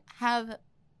 I have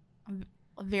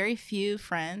very few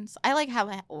friends. I like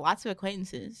have lots of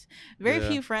acquaintances. Very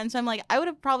few friends. So I'm like, I would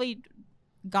have probably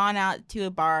gone out to a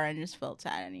bar and just felt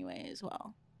sad anyway as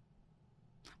well.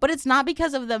 But it's not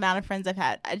because of the amount of friends I've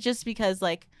had. It's just because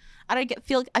like I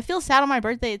feel sad on my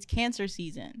birthday. It's cancer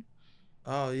season.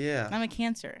 Oh yeah. I'm a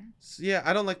Cancer. Yeah,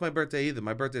 I don't like my birthday either.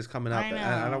 My birthday's coming up.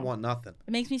 I don't want nothing.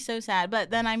 It makes me so sad, but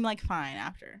then I'm like fine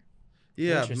after.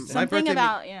 Yeah, Interesting. my Something birthday.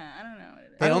 about I don't know what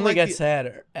it is. They only like get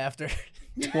sadder after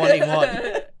 21.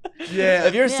 Yeah.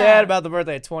 If you're sad about the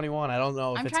birthday at 21, I don't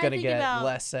know if I'm it's trying to gonna think get about-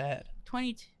 less sad.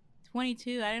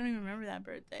 22. I don't even remember that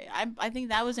birthday. I think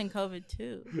that was in COVID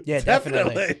too. Yeah,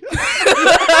 definitely.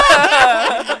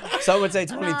 Some would say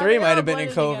No, 23 they might all have been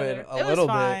in blended COVID together. a It was little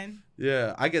bit. fine.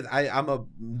 Yeah,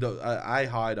 I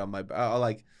hide on my. I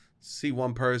like see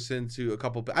one person to a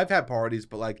couple. I've had parties,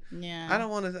 but like Yeah. I don't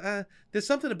want to. There's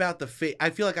something about the I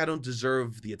feel like I don't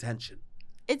deserve the attention.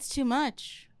 It's too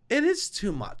much. It is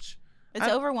too much. It's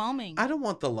overwhelming. I don't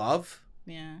want the love.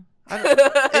 Yeah.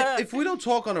 If we don't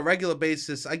talk on a regular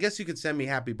basis, I guess you could send me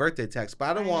happy birthday text, but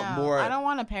I don't want know. more. I don't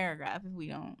want a paragraph if we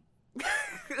don't.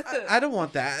 I don't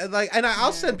want that. Like, and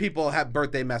I'll send people have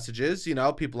birthday messages, you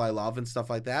know, people I love and stuff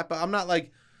like that. But I'm not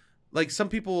like some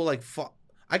people like.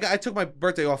 I took my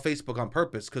birthday off Facebook on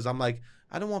purpose because I'm like,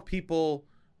 I don't want people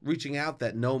reaching out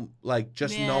that know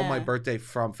know my birthday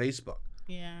from Facebook.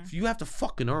 Yeah. You have to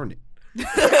fucking earn it.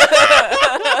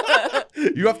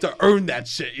 You have to earn that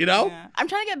shit, you know. Yeah. I'm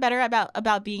trying to get better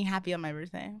about being happy on my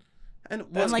birthday. And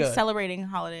And like good. celebrating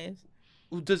holidays.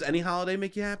 does any holiday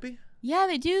make you happy? Yeah,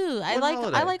 they do. I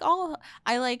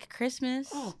holiday? like Christmas.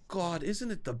 Oh God,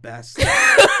 isn't it the best? Isn't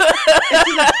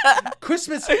it-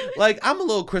 Christmas, like I'm a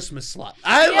little Christmas slut.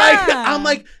 I'm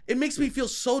like, it makes me feel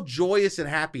so joyous and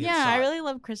happy. Yeah, inside. I really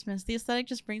love Christmas. The aesthetic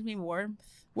just brings me warmth.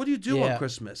 What do you do on Yeah.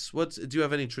 Christmas? Do you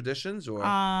have any traditions or?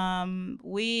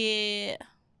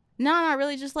 Not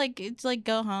really. Just like it's like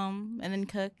go home and then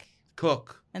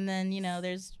Cook. and then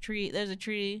there's a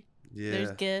tree. Yeah.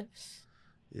 There's gifts.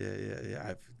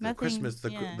 Yeah. Nothing, Christmas,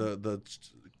 yeah. the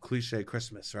cliche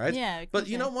Christmas, right? Yeah, But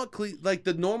you know what? Like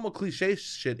the normal cliche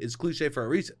shit is cliche for a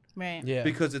reason. Right. Yeah.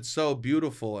 Because it's so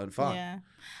beautiful and fun. Yeah.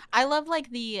 I love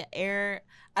like the air.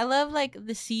 I love like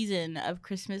the season of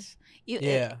Christmas.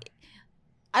 Yeah.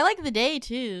 I like the day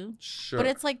too. Sure. But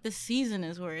it's like the season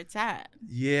is where it's at.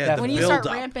 Yeah. The When you build start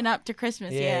up. ramping up to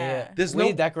Christmas, yeah. There's we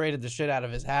no- decorated the shit out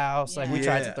of his house. Like we Yeah.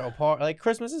 tried to throw a party. Like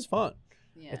Christmas is fun.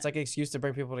 Yeah. It's like an excuse to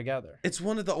bring people together. It's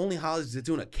one of the only holidays they're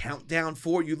doing a countdown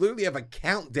for. You literally have a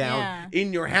countdown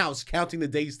in your house counting the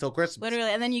days till Christmas.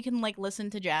 Literally, and then you can like listen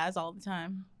to jazz all the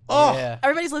time. Oh, Yeah.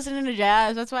 Everybody's listening to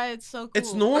jazz. That's why it's so cool.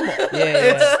 it's normal.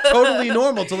 Yeah. It's totally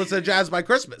normal to listen to jazz by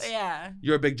Christmas. Yeah.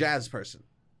 You're a big jazz person.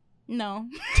 No.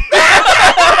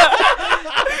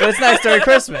 But it's nice during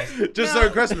Christmas. Just No.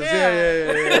 during Christmas.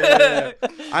 Yeah.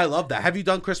 I love that. Have you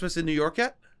done Christmas in New York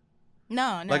yet?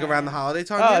 No. Like around the holiday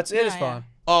time? Oh, yet? it is Yeah, fun.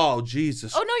 Oh,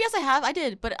 Jesus. Oh no, yes I have. I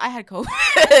did, but I had COVID.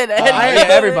 Yeah,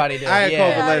 everybody did. I had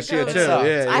yeah. COVID last year COVID. too. It sucks.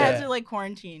 Yeah, I yeah. had to like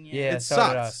quarantine. Yeah, It so did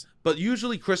sucks. us. But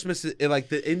usually Christmas,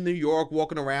 in New York,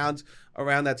 walking around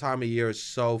that time of year is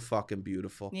so fucking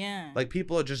beautiful. Yeah. Like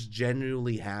people are just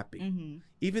genuinely happy. Mm-hmm.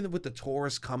 Even with the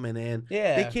tourists coming in,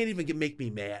 Yeah. they can't even make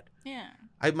me mad. Yeah.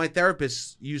 My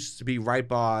therapist used to be right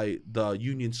by the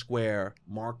Union Square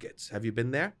markets. Have you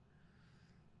been there?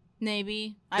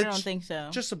 Maybe. I It's don't think so.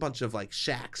 Just a bunch of like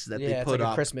shacks that Yeah, they it's put like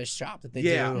up. a Christmas shop that they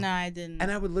Yeah. do. No, I didn't.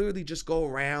 And I would literally just go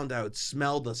around. I would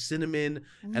smell the cinnamon,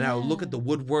 and I would look at the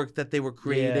woodwork that they were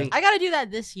creating. I got to do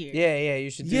that this year. Yeah, you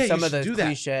should do Yeah, you some of should the do that.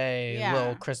 cliche Yeah.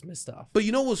 little Christmas stuff. But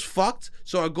you know what was fucked?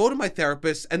 So I go to my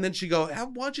therapist, and then she go, "Why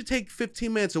don't you take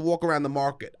 15 minutes and walk around the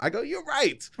market?" I go, "You're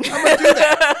right. I'm gonna do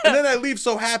that." And then I leave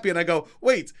so happy, and I go,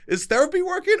 "Wait, is therapy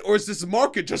working, or is this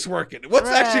market just working? What's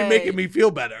actually Right. making me feel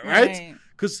better, right?"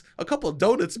 Because a couple of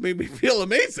donuts made me feel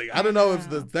amazing. I don't know if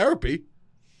the therapy.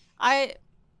 I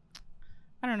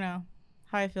don't know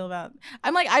how I feel about.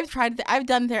 I'm like I've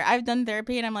done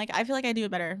therapy, and I'm like I feel like I do it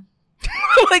better,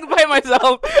 like by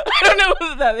myself. I don't know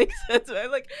if that makes sense. But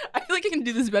I feel like I can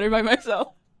do this better by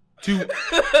myself. to.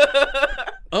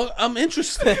 Oh, I'm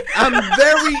interested. I'm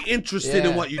very interested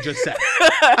in what you just said.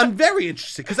 I'm very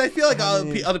interested because I feel like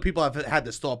other people have had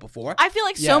this thought before. I feel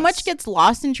like so much gets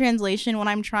lost in translation when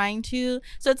I'm trying to.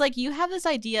 So it's like you have this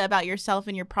idea about yourself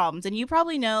and your problems, and you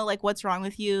probably know like what's wrong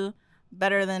with you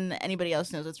better than anybody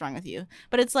else knows what's wrong with you.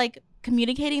 But it's like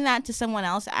communicating that to someone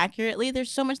else accurately.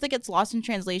 There's so much that gets lost in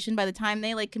translation. By the time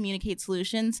they like communicate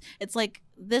solutions, it's like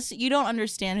this. You don't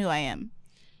understand who I am.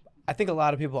 I think a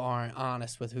lot of people aren't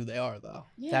honest with who they are, though.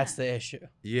 Yeah. That's the issue.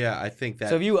 Yeah, I think that.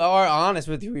 So if you are honest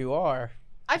with who you are,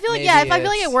 I feel like I feel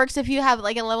like it works if you have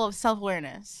like a level of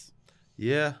self-awareness.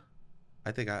 Yeah,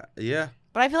 I think yeah.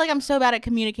 But I feel like I'm so bad at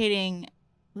communicating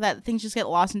that things just get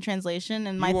lost in translation.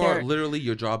 And Literally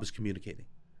your job is communicating.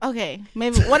 Okay,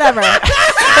 maybe whatever.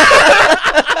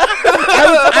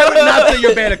 I would not say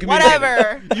you're bad at communicating.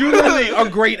 Whatever. You literally are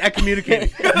great at communicating.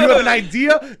 You have an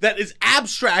idea that is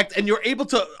abstract, and you're able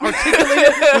to articulate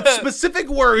it with specific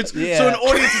words, so an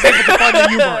audience is able to find the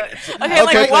humor in it. Okay,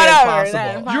 like whatever.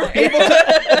 Then,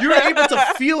 you're able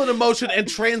to feel an emotion and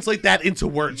translate that into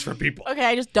words for people. Okay,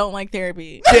 I just don't like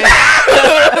therapy.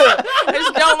 I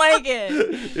just don't like it.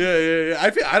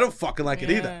 Yeah. I don't fucking like it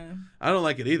either. I don't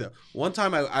like it either. One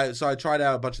time, I tried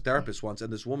out a bunch of therapists once,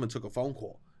 and this woman took a phone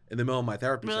call in the middle of my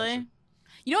therapy session.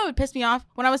 You know what would piss me off?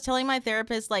 When I was telling my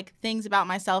therapist like things about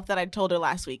myself that I told her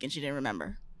last week and she didn't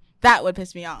remember. That would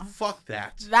piss me off. Fuck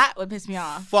that. That would piss me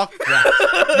off. Fuck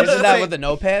that. Isn't that what the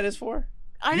notepad is for?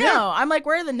 I know. I'm like,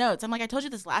 where are the notes? I'm like, I told you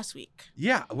this last week.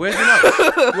 Yeah, where's the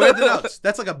notes? Where are the notes?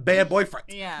 That's like a bad boyfriend.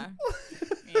 Yeah.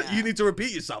 You need to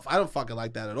repeat yourself. I don't fucking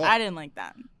like that at all. I didn't like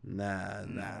that. Nah.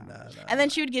 And then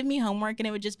she would give me homework, and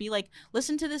it would just be like,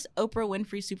 listen to this Oprah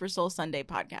Winfrey Super Soul Sunday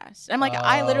podcast. I'm like,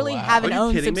 I literally have an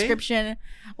own subscription. Me?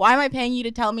 Why am I paying you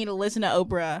to tell me to listen to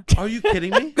Oprah? Are you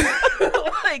kidding me?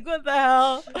 Like, what the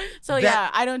hell? So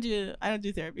I don't do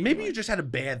therapy. Maybe you just had a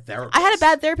bad therapist. I had a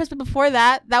bad therapist, but before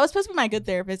that was supposed to be my good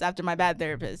therapist after my bad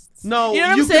therapist. No, you know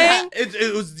what I'm saying?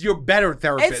 It was your better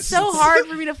therapist. It's so hard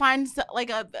for me to find like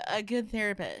a good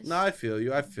therapist. No, I feel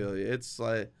you. It's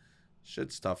like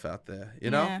shit stuff out there,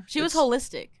 you know? Yeah. She was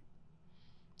holistic.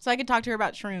 So I could talk to her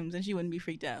about shrooms and she wouldn't be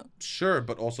freaked out. Sure,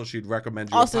 but also she'd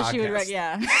recommend you also, a podcast. she would,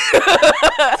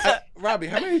 yeah. Robbie,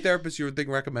 how many therapists you would think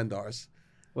recommend ours?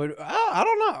 I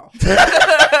don't know.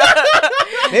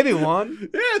 Maybe one.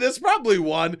 Yeah, there's probably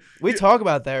one. We talk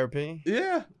about therapy.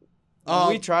 Yeah.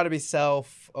 We try to be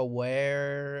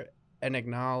self-aware and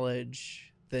acknowledge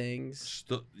things.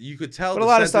 You could tell but a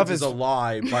lot of stuff is a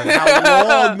lie by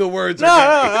how long the words are.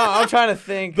 No. I'm trying to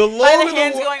think. The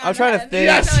longer I'm trying to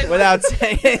think without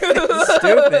saying it's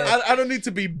stupid. I don't need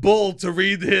to be Bull to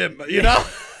read him, you know?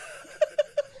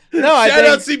 No, Shout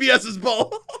out CBS's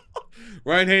Bull.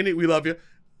 Ryan Haney, we love you.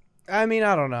 I mean,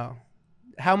 I don't know.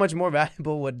 How much more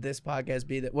valuable would this podcast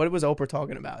be? What was Oprah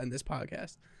talking about in this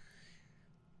podcast?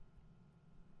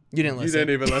 You didn't listen. You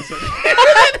didn't even listen.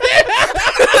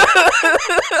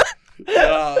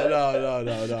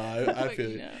 No. I feel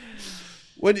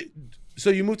you. So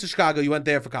you moved to Chicago. You went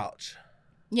there for college.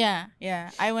 Yeah.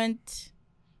 I went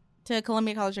to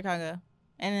Columbia College Chicago,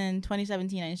 and in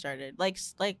 2017 I started like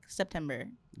September.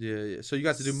 Yeah. So you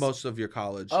got to do most of your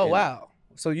college. Oh wow.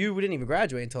 So you didn't even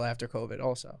graduate until after COVID,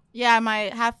 also. Yeah,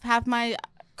 my half my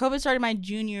COVID started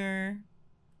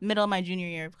middle of my junior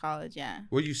year of college. Yeah.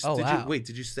 Were you?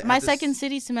 Did you stay? My second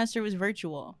city semester was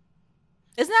virtual.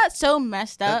 Isn't that so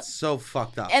messed up? That's so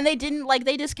fucked up. And they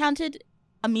discounted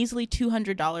a measly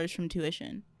 $200 from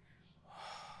tuition.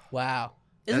 Wow.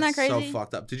 Isn't that crazy? That's so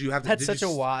fucked up. Did you have to? That's such a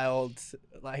wild.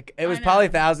 Like it was probably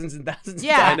thousands and thousands.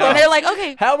 Yeah, of dollars. and they're like,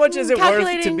 okay, how much is it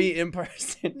worth to be in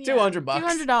person? Yeah, $200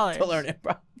 $200 to learn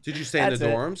improv. Did you stay in the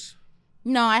dorms?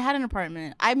 No, I had an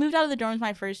apartment. I moved out of the dorms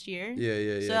my first year.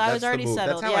 Yeah. So I was already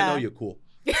settled. That's how I know you're cool.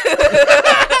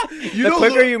 The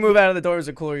quicker you move out of the dorms,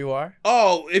 the cooler you are.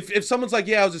 Oh, if someone's like,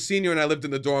 yeah, I was a senior and I lived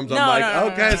in the dorms,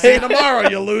 okay, see you tomorrow,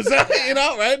 you loser. You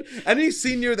know, right? Any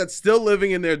senior that's still living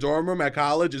in their dorm room at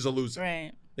college is a loser.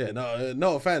 Right. Yeah,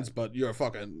 no offense, but you're a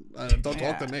fucking, don't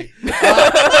talk to me.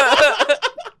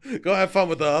 Go have fun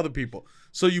with the other people.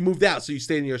 So you moved out, so you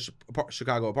stayed in your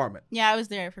Chicago apartment. Yeah, I was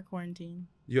there for quarantine.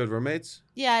 You had roommates?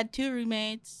 Yeah, I had 2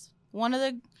 roommates.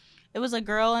 It was a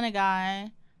girl and a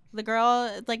guy. The girl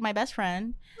is like my best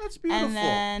friend. That's beautiful.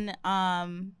 And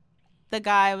then the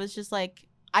guy was just like,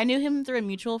 I knew him through a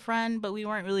mutual friend, but we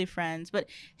weren't really friends. But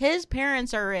his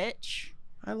parents are rich.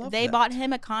 I love They that. bought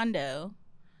him a condo.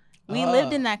 We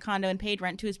lived in that condo and paid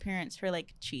rent to his parents for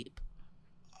like cheap.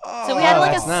 So we had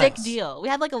like a sick deal. We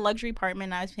had like a luxury apartment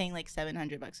and I was paying like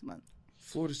 $700 a month.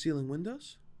 Floor to ceiling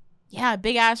windows? Yeah,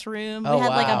 big ass room. Oh, We had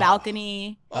like a wow.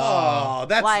 balcony. Oh,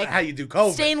 that's Like, how you do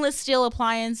COVID. Stainless steel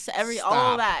appliance, all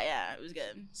Stop. of that. Yeah, it was good.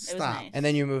 It was Stop. nice. And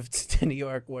then you moved to New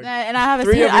York. Where And I have a,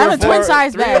 three of I have your a twin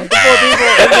size three bed. of 4 people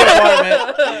in the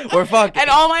apartment. We're fucking. And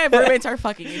all my roommates are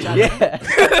fucking each other.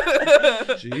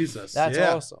 Yeah. Jesus. That's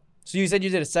yeah. awesome. So you said you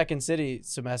did a second city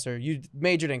semester. You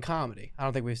majored in comedy. I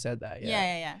don't think we've said that yet.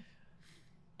 Yeah.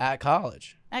 At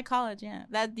college. At college, yeah.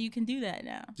 That you can do that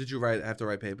now. Did you have to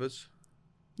write papers?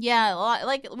 Yeah, a lot.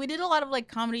 Like we did a lot of like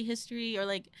comedy history, or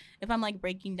like if I'm like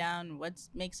breaking down what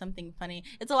makes something funny,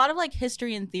 it's a lot of like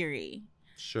history and theory.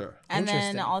 Sure. And then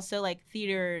Interesting. also like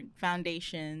theater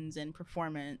foundations and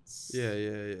performance. Yeah.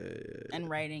 And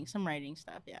writing, some writing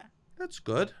stuff. Yeah. That's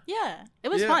good. Yeah, it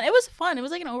was Yeah. fun. It was fun. It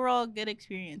was like an overall good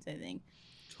experience. I think.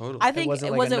 Totally. I think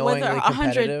wasn't, like, was it worth annoyingly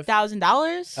competitive?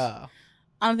 $100,000? Oh.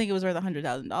 I don't think it was worth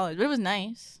 $100,000, but it was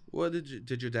nice. What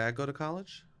did your dad go to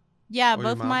college? Yeah, Or your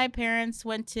both mom? my parents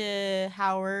went to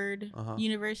Howard Uh-huh.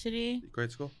 University.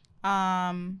 Grade school?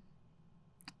 And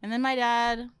then my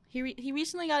dad, he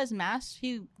recently got his master's.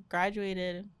 He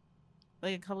graduated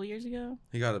like a couple years ago.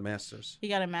 He got a master's. He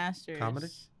got a master's. Comedy?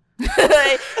 He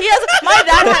has my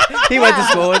dad. He went to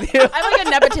school with you. I'm like a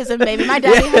nepotism baby. My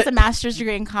daddy has a master's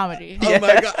degree in comedy. Oh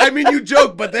my god! I mean, you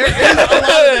joke, but there is a lot of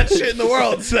that shit in the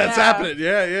world that's Yeah. happening.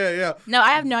 Yeah. No,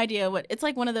 I have no idea what it's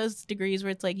like. One of those degrees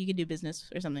where it's like you could do business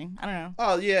or something. I don't know.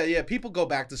 Oh yeah. People go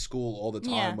back to school all the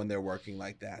time Yeah. when they're working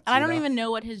like that. And I you don't know? even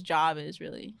know what his job is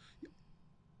really.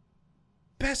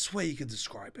 Best way you can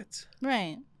describe it.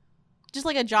 Right. Just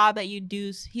like a job that you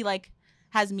do. He like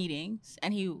has meetings,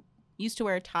 and he used to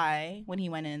wear a tie when he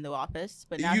went in the office,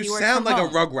 but now You he works sound from like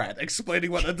home. a rugrat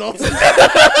explaining what adults do. We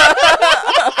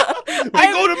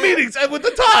go to meetings and with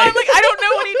the tie. I'm like, I don't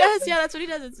know what he does. Yeah, that's what he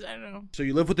does. I don't know. So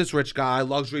you live with this rich guy,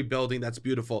 luxury building. That's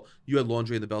beautiful. You had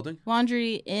laundry in the building?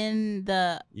 Laundry in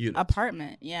the Unit.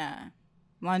 apartment. Yeah.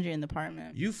 Laundry in the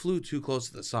apartment. You flew too close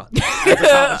to the sun as a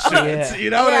college student. Yeah. You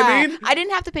know what I mean? I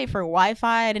didn't have to pay for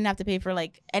Wi-Fi. I didn't have to pay for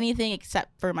like anything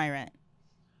except for my rent.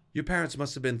 Your parents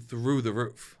must have been through the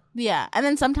roof. Yeah. And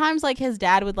then sometimes like his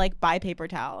dad would like buy paper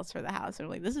towels for the house. And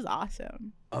we're like, this is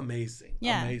awesome. Amazing.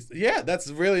 Yeah. Amazing. Yeah, that's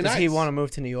really Does nice. he want to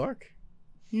move to New York?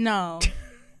 No.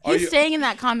 Are He's you- staying in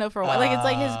that condo for a while. Like it's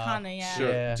like his condo, yeah. Sure.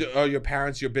 Yeah. Are your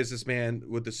parents, your businessman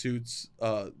with the suits,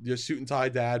 your suit and tie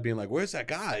dad being like, where's that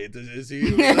guy? Is he?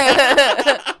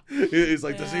 He's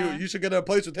like, Yeah. you should get a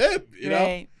place with him, you know?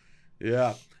 Right.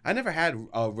 Yeah. I never had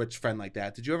a rich friend like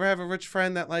that. Did you ever have a rich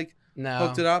friend that like No.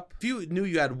 hooked it up? If you knew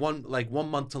you had 1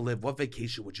 month to live, what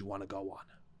vacation would you want to go on?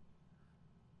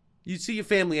 You'd see your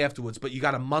family afterwards, but you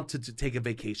got a month to take a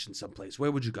vacation someplace.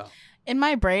 Where would you go? In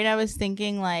my brain, I was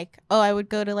thinking like, oh, I would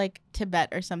go to like Tibet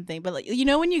or something. But like, you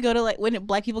know, when you go to like when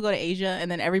black people go to Asia and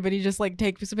then everybody just like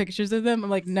takes pictures of them, I'm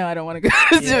like, no, I don't want to go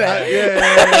to Tibet.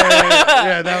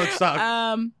 Yeah, that would suck.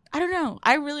 I don't know.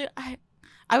 I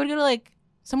would go to like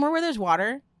somewhere where there's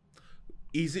water.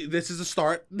 Easy. This is a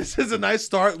start. This is a nice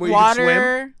start where you can swim.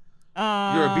 Water.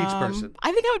 You're a beach person.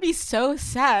 I think I would be so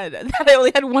sad that I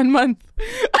only had 1 month.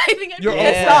 I think I'd be You're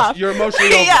pissed over. off. You're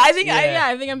emotionally over. Yeah, I think Yeah.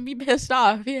 I think I'd be pissed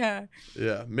off. Yeah.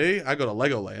 Yeah, me, I go to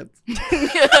Legoland.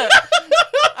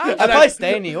 I'd probably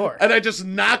stay in New York. And I just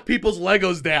knock people's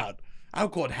Legos down. I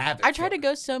would call it havoc. I try to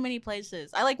go so many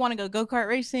places. I like want to go go-kart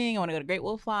racing. I want to go to Great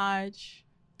Wolf Lodge.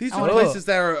 These I are wanna- places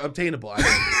that are obtainable. I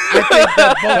think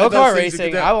that both of those Go-kart things you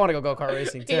racing. could do. I want to go go-kart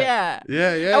racing too. Yeah.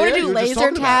 Yeah. I want to you do were just laser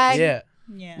talking about it. tag. Yeah.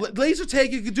 Yeah. Laser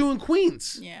tag you could do in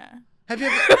Queens. Yeah. Have you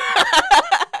ever?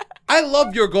 I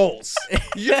love your goals.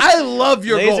 I love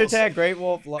your Laser goals. tag, Great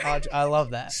Wolf Lodge. I love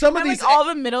that. Some of I'm these, like all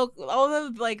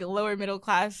the like lower middle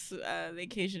class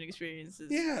vacation experiences.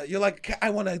 yeah, you're like, I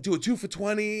want to do a 2 for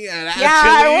 $20 and add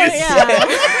Yeah,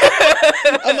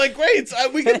 Chili's. I'm like, great.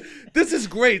 This is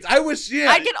great. I wish, yeah.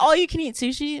 I get all you can eat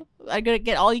sushi. I gotta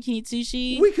get all you can eat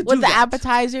sushi. We could with do the that.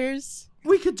 appetizers.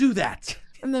 We could do that.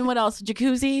 And then what else?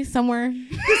 Jacuzzi somewhere. We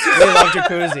love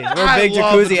jacuzzis. We're big I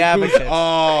love jacuzzi the advocates.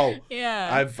 Oh. Oh, Yeah.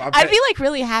 I'd I'd be like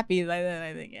really happy by then.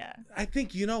 I think. Yeah. I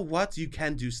think, you know what? You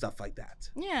can do stuff like that.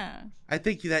 Yeah. I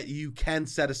think that you can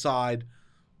set aside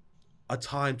a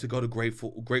time to go to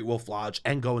Great Wolf Lodge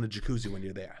and go in a jacuzzi when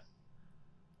you're there.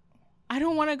 I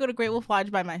don't want to go to Great Wolf Lodge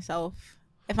by myself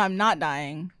if I'm not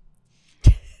dying.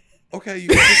 Okay, you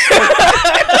can just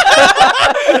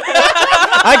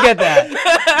I get that.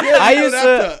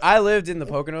 Yeah, I lived in the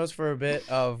Poconos for a bit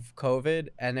of COVID,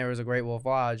 and there was a Great Wolf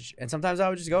Lodge, and sometimes I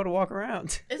would just go to walk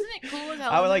around. Isn't it cool as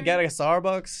hell? I would like get a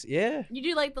Starbucks. Yeah. You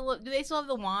do like do they still have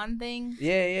the wand thing?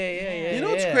 Yeah. You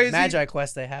know what's crazy? Magi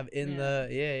Quest they have in the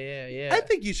yeah. I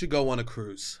think you should go on a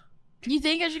cruise. You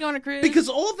think I should go on a cruise? Because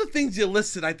all the things you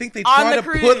listed, I think they On try the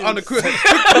to put on a cruise.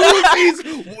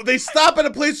 Cruises, they stop at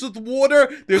a place with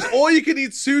water. There's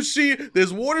all-you-can-eat sushi.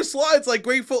 There's water slides like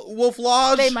Great Wolf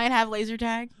Lodge. They might have laser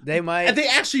tag. They might. And they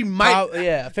actually might.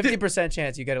 Yeah, 50%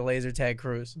 chance you get a laser tag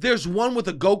cruise. There's one with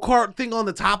a go-kart thing on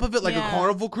the top of it, like a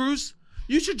carnival cruise.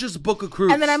 You should just book a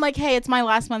cruise. And then I'm like, hey, it's my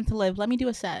last month to live. Let me do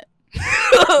a set.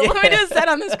 Let me do a set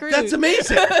on this cruise. That's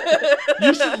amazing.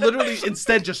 You should literally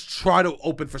instead just try to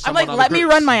open for someone. I'm like, let me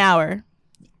run my hour.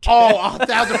 Oh,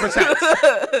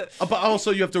 1,000%. But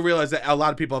also, you have to realize that a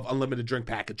lot of people have unlimited drink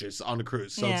packages on a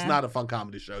cruise, so it's not a fun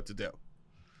comedy show to do.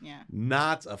 Yeah,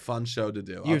 not a fun show to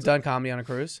do. You've done comedy on a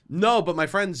cruise? No, but my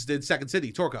friends did Second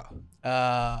City, Torco,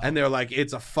 and they're like,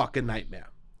 it's a fucking nightmare,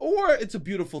 or it's a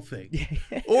beautiful thing,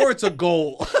 or it's a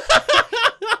goal.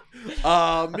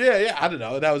 Yeah, I don't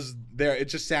know. That was there. It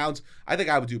just sounds. I think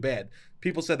I would do bad.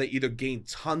 People said they either gained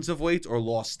tons of weight or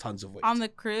lost tons of weight on the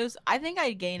cruise. I think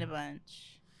I'd gain a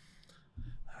bunch.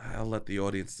 I'll let the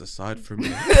audience decide for me.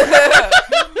 Yeah.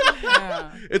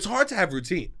 It's hard to have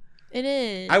routine. It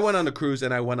is. I went on a cruise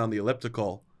and I went on the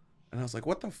elliptical, and I was like,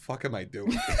 "What the fuck am I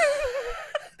doing?"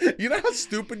 You know how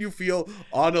stupid you feel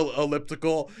on an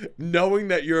elliptical, knowing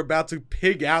that you're about to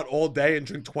pig out all day and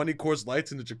drink 20 Coors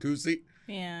Lights in the jacuzzi.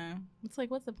 Yeah, it's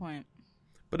like, what's the point?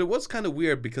 But it was kind of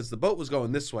weird because the boat was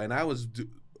going this way and I was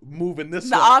moving this way.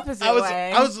 The opposite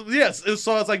way. I was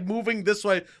so I was like moving this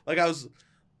way, like I was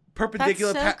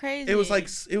perpendicular. That's so crazy. It was like,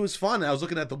 it was fun. I was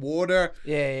looking at the water.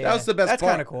 Yeah. That was the best part.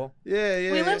 That's kind of cool.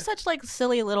 Yeah. We live such like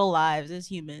silly little lives as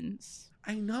humans.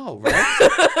 I know,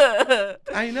 right?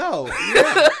 I know.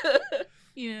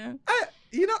 Yeah.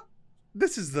 Yeah.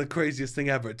 This is the craziest thing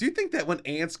ever. Do you think that when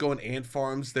ants go in ant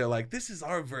farms, they're like, this is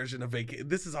our version of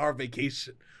this is our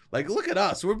vacation. Like, look at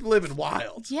us. We're living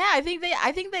wild. Yeah, I think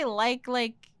they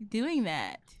like doing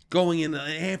that. Going in an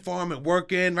ant farm and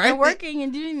working, right? And working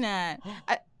and doing that.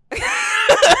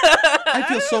 I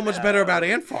feel so much better about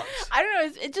ant farms. I don't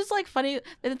know. It's just like funny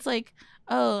that it's like,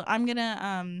 oh, I'm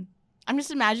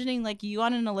just imagining like you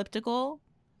on an elliptical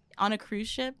on a cruise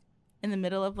ship in the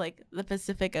middle of like the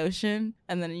Pacific Ocean,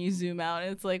 and then you zoom out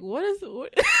and it's like, what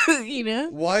you know?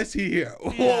 Why is he here?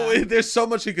 Yeah. There's so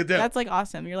much he could do. That's like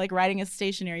awesome. You're like riding a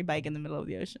stationary bike in the middle of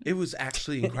the ocean. It was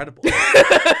actually incredible.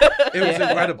 It was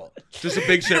incredible. Just a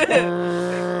big ship.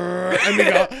 And you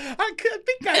go, I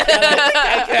think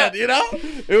I can, you know?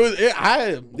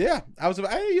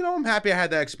 I'm happy I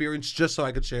had that experience just so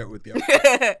I could share it with you.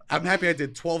 I'm happy I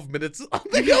did 12 minutes on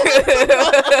the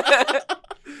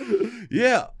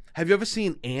Yeah. Have you ever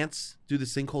seen ants do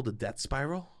this thing called a death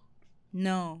spiral?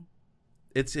 No.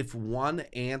 It's if one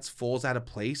ant falls out of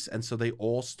place, and so they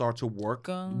all start to walk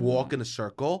in a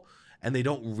circle, and they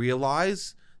don't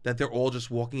realize that they're all just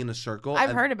walking in a circle.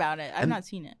 I've heard about it. I've not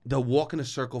seen it. They'll walk in a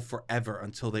circle forever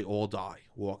until they all die.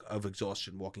 Walk of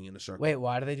exhaustion, walking in a circle. Wait,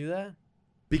 why do they do that?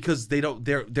 Because they don't.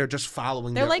 They're just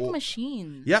following. They're like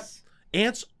machines. Yep.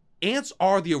 Ants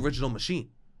are the original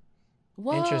machine.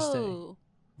 Whoa. Interesting.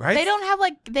 Right? They don't have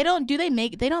they don't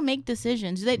make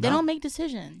decisions. They don't make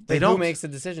decisions. They don't. Who makes the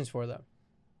decisions for them?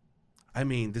 I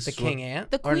mean, this the is king ant?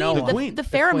 The queen, or no the, one? the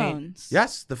pheromones.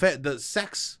 Yes, the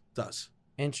sex does.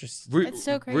 Interesting. It's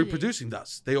so crazy. Reproducing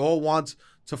does. They all want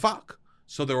to fuck.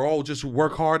 So they're all just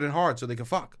work hard and hard so they can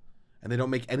fuck. And they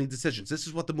don't make any decisions. This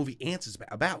is what the movie Ants is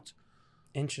about.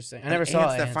 Interesting. I never saw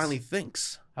Ants Ants. that finally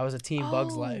thinks. I was a Team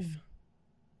Bugs Life.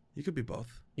 You could be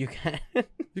both. You can.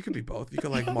 You could be both. You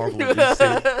could like Marvel and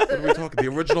DC. What are we talking? The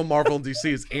original Marvel and DC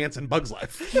is Ants and Bugs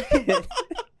Life.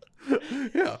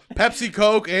 Yeah. Pepsi,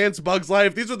 Coke, Ants, Bugs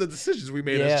Life. These were the decisions we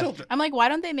made as children. I'm like, why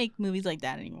don't they make movies like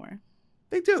that anymore?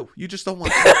 They do. You just don't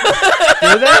want to.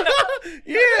 Do they?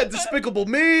 Yeah, Despicable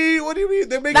Me. What do you mean?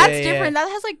 They're making That's different. That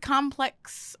has like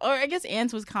complex, or I guess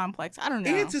Ants was complex. I don't know.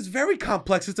 Ants is very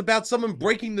complex. It's about someone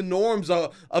breaking the norms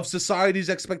of society's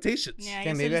expectations. Yeah,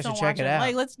 Okay, maybe I should check it out.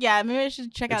 Like, maybe I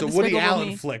should check out. It's a Woody Despicable Allen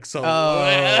Me. flick. So Oh,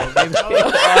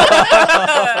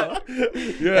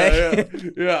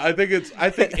 yeah. I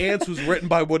think Ants was written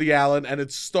by Woody Allen, and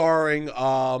it's starring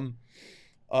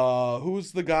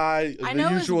who's the guy? I The know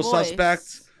his Usual voice.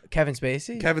 Suspect. Kevin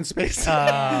Spacey? Kevin Spacey.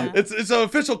 Yeah. It's an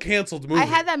official canceled movie. I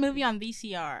had that movie on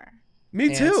VCR. Me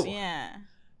Ants. too. Yeah.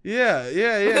 Yeah,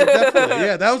 definitely.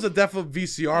 Yeah, that was a definite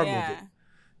VCR Yeah. movie.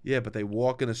 Yeah, but they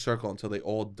walk in a circle until they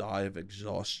all die of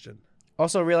exhaustion.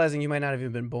 Also realizing you might not have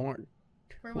even been born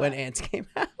For when what? Ants came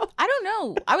out. I don't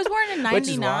know. I was born in Which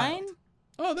is '99. wild.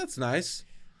 Oh, that's nice.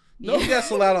 No Yeah. guests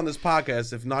allowed on this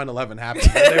podcast if 9/11 happened.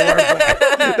 They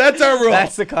weren't. That's our rule.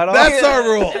 That's the cutoff. That's our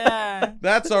rule. Yeah.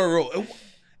 That's our rule.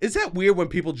 Is that weird when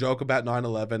people joke about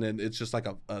 9/11 and it's just like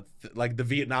like the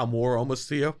Vietnam War almost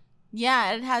to you?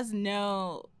 Yeah, it has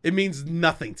no. It means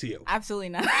nothing to you. Absolutely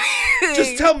nothing.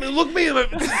 Just tell me. Look me. Tell me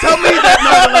that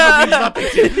 9/11 means nothing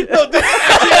to you. No, this is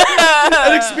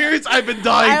actually an experience I've been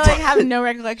dying. I have no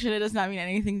recollection. It does not mean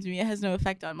anything to me. It has no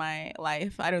effect on my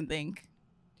life. I don't think.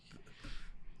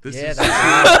 This Yeah, is,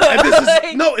 that's and this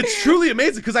is no. It's truly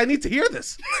amazing because I need to hear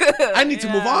this. I need to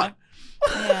move on.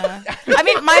 Yeah. I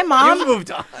mean, my mom. You moved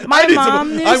on. My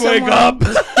mom knew I wake up.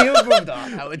 You moved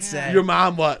on, I would say. Your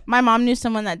mom what? My mom knew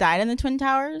someone that died in the Twin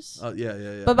Towers. Oh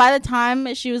yeah. But by the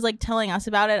time she was like telling us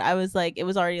about it, I was like, it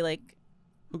was already like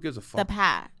Who gives a fuck? the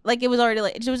pat. Like it was already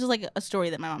like it was just like a story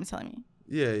that my mom was telling me.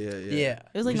 Yeah. Yeah.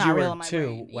 It was like 'Cause not you real were in my 2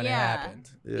 brain. when it Yeah. happened.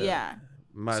 Yeah.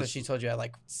 So she told you at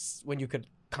like when you could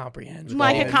comprehend. When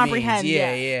I what could it comprehend, means.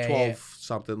 yeah. Yeah. 12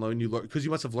 something when you learn because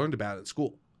you must have learned about it in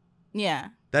school. Yeah.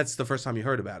 That's the first time you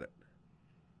heard about it.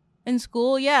 In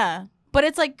school, yeah. But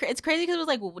it's like it's crazy because it was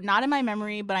like not in my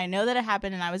memory, but I know that it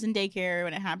happened, and I was in daycare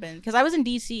when it happened because I was in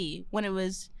DC when it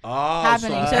was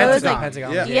happening. So it was like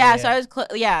Pentagon. yeah. So I was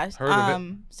Heard of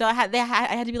it. So I had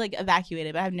to be like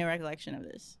evacuated, but I have no recollection of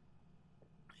this.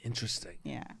 Interesting.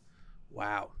 Yeah.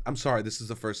 Wow. I'm sorry. This is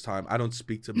the first time I don't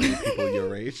speak to many people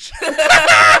your age.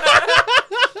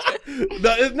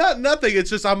 No, it's not nothing. It's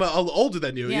just I'm older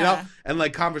than you, you know, Yeah. and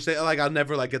like conversation, like I'll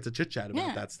never like get to chit chat about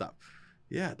Yeah. that stuff.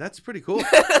 Yeah, that's pretty cool.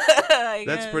 I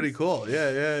That's guess. pretty cool.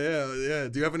 Yeah.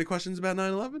 Do you have any questions about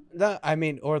 9/11? No, I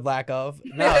mean, or lack of.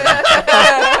 No.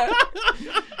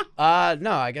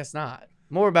 No, I guess not.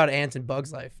 More about Ants and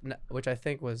Bugs Life, which I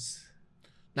think was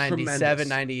 97, Tremendous.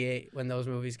 98 when those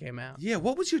movies came out. Yeah.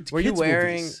 What was your Were you kids'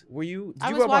 wearing? movies? Were you? Did I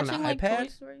you was grow up on watching an like Toy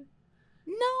iPad? Story.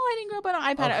 No, I didn't grow up on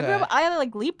an iPad. Okay. I had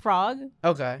like Leapfrog.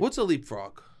 Okay. What's a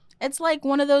leapfrog? It's like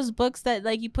one of those books that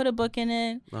like you put a book in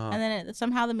it, Uh-huh. and then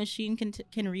somehow the machine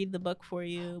can read the book for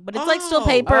you. But it's like still Oh.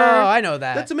 paper. Oh, I know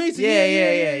that. That's amazing. Yeah.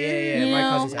 you My know,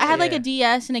 cousins I had like yeah. a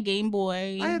DS and a Game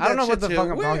Boy. I had I don't know that what the shit fuck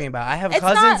too. I'm Where- talking about. I have It's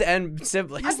cousins not- and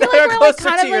siblings I feel that are like we're like closer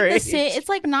kind of to your like the age. same. It's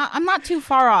like not. I'm not too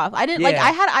far off. I didn't like. Yeah.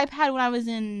 I had iPad when I was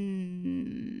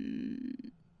in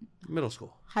Middle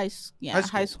school. high school. Yeah, High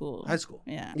school. high school. High school.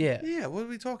 Yeah. Yeah. Yeah. What are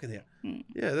we talking here? Hmm.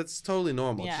 Yeah, that's totally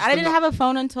normal. Yeah. Just I the didn't have a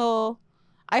phone until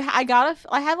I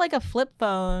had like a flip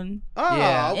phone. Oh,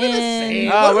 Yeah. we're the same. And-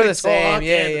 What Oh, are we're we the same. talking?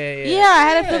 Yeah, I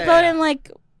had a flip Yeah. phone in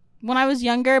like when I was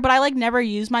younger, but I like never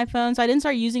used my phone, so I didn't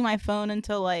start using my phone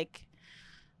until like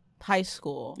high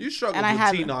school. You struggled And I with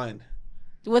had- T9.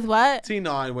 With what?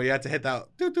 T9 where you had to hit that.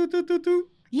 Do.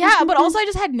 Yeah, but also I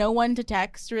just had no one to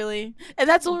text really, and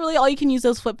that's really all you can use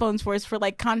those flip phones for is for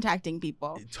like contacting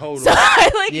people. Totally. So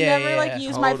I like Yeah, never yeah, like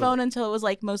used my totally. phone until it was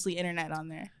like mostly internet on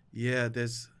there. Yeah,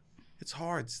 it's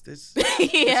hard. It's hard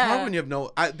Yeah, when you have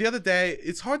the other day,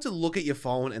 it's hard to look at your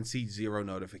phone and see 0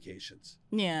 notifications.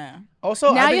 yeah.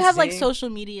 Also, Now I've you been have like seeing- social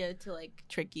media to like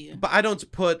trick you. But I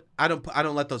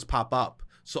don't let those pop up.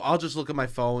 So I'll just look at my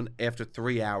phone after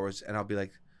 3 hours and I'll be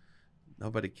like,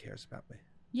 nobody cares about me.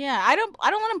 Yeah, I don't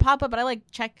let them pop up, but I like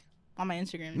check on my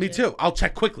Instagram. and Me shit. too. I'll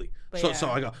check quickly. But So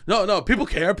yeah. I go, no, people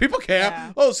care.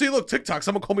 Yeah. Oh, see, look, TikTok.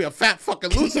 Someone called me a fat fucking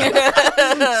loser.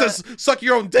 Says, suck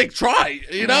your own dick. Try.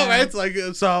 You know, Yeah. right? It's like,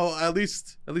 so at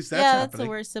least that's That's happening. the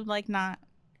worst of like no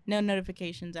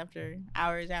notifications after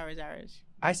hours.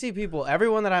 I see people.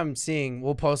 Everyone that I'm seeing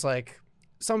will post like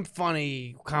some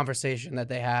funny conversation that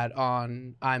they had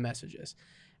on iMessages,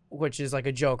 which is like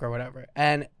a joke or whatever.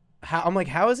 And I'm like,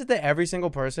 how is it that every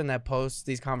single person that posts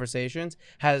these conversations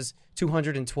has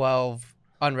 212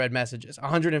 unread messages,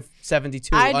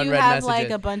 172 I do unread have messages? like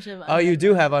a bunch of. Oh, you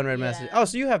do have unread Yeah. messages. Oh,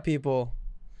 so you have people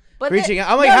but reaching the- out.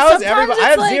 I'm like, no, how is sometimes everybody? I it's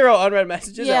have like- 0 unread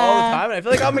messages all the Yeah. time, and I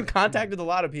feel like I'm in contact with a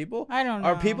lot of people. I don't know.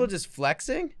 Are people just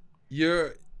flexing?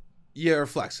 You're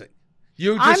flexing.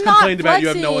 You I'm just not complained about you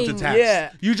have no one to flexing. text.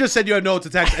 Yeah. You just said you have no one to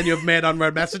text and you have mad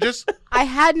unread messages. I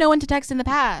had no one to text in the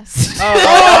past.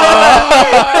 Oh.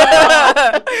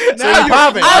 Now you're you're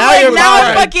popping. I'm Now like you're now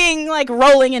I'm popping. fucking like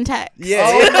rolling in text. Yeah.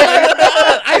 Oh my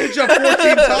God. I hit you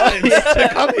 14 times to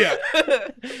come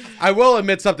here. I will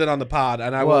admit something on the pod,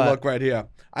 and I will What? look right here.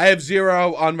 I have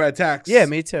 0 unread texts. Yeah,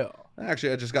 me too.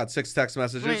 Actually, I just got 6 text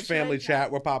messages. Wait, should Family I-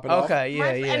 chat. We're popping off. Okay, yeah.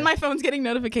 And my phone's getting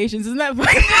notifications. Isn't that fun?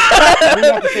 We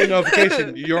want the same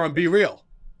notification. You're on Be Real.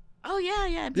 Oh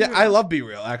yeah. Yeah, I love Be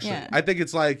Real, actually. Yeah. I think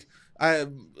it's like,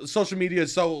 social media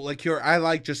is so like I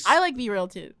like Be Real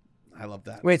too. I love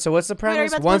that. Wait, so what's the Wait, are you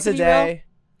premise? about to Once post a a Be day.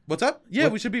 What's up? Yeah,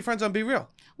 What- we should be friends on Be Real.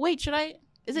 Wait, should I?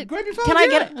 Is it? Grab your phone. Can I yeah.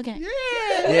 get it? Okay.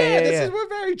 Yeah. Yeah. This is we're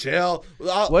very chill.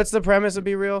 What's the premise of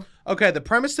Be Real? Okay, the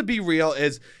premise to Be Real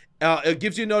is it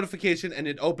gives you a notification and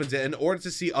it opens it. In order to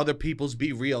see other people's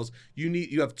Be Reals,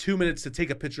 you have 2 minutes to take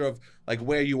a picture of like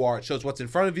where you are. It shows what's in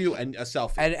front of you and a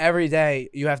selfie. And every day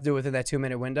you have to do it within that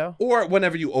 2-minute window? Or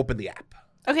whenever you open the app.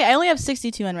 Okay, I only have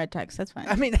 62 unread texts. That's fine.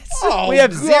 I mean, Oh, we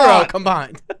have God. 0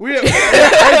 combined.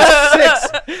 I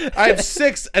have 6. I have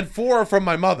 6 and 4 are from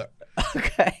my mother.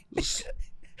 Okay.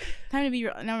 Time to be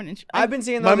real. No, I've been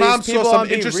seeing My these mom people saw some on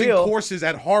Be interesting Real. courses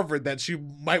at Harvard that she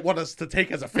might want us to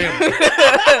take as a family.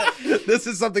 This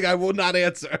is something I will not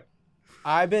answer.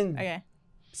 I've been Okay.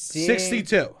 seeing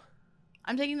 62.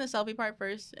 I'm taking the selfie part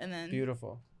first, and then.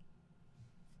 Beautiful.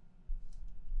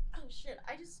 Oh shit!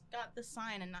 I just got the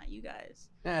sign and not you guys.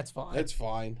 That's fine. It's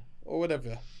fine. Or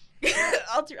whatever.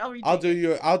 I'll I'll do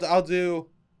your. I'll do.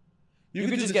 You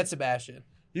could just get Sebastian.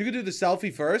 You could do the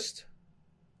selfie first.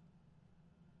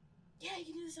 Yeah, you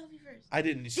can do the selfie first. I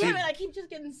didn't see. Damn it! I keep just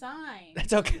getting signed.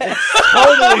 That's okay.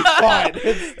 Totally fine.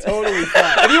 It's totally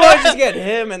fine. If you want to just get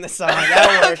him and the sign,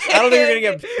 that works. I don't think you're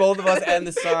gonna get both of us and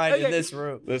the sign in this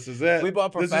room. This is it. We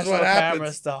bought This is professional what happens.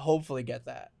 cameras to hopefully get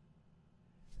that.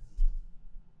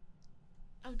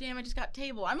 Oh damn! I just got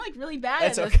table. I'm like really bad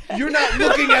That's at this. okay. You're not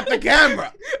looking at the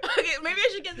camera. Okay, maybe I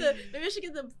should get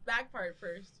the back part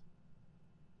first.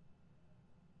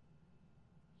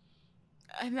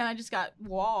 And then I just got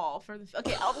wall for the.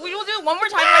 Okay, we will do it one more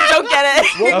time. If I don't get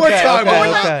it. One more time. Okay, One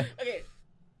more time. okay. Okay.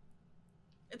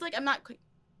 It's like I'm not quick.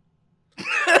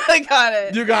 I got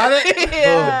it. You got it?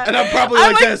 Yeah. And I'm probably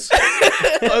like this.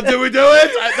 Did we do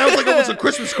it? That was like almost a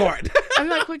Christmas card. I'm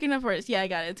not quick enough for it. Yeah, I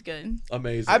got it. It's good.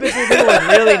 Amazing. I've been seeing people with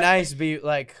really nice be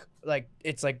like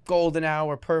it's like golden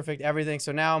hour, perfect everything.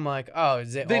 So now I'm like, oh,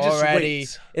 is it They just already?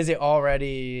 wait. Is it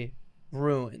already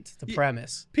ruined? The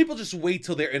premise. People just wait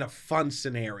till they're in a fun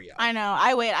scenario. I know.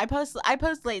 I wait. I post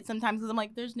late sometimes because I'm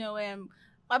like, there's no way I'm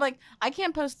like, I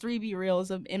can't post 3 B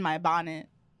reels in my bonnet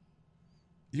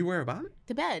You wear a bonnet?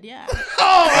 to bed. Yeah.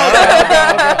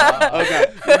 Oh, okay.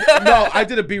 No, I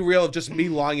did a be real of just me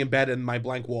lying in bed and my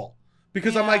blank wall.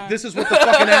 Because I'm like, Yeah. this is what the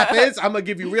fucking app is. I'm going to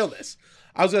give you realness.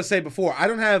 I was going to say before, I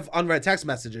don't have unread text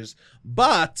messages,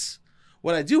 but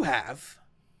what I do have,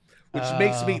 which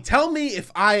makes me, tell me if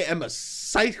I am a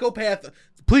psychopath.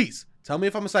 Please tell me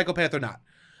if I'm a psychopath or not.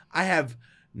 I have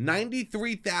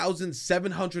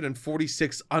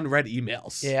 93,746 unread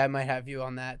emails. Yeah, I might have you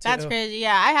on that too. That's crazy.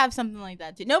 Yeah, I have something like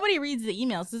that too. Nobody reads the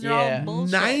emails. These are all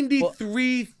bullshit.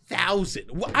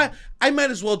 93,000. I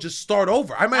might as well just start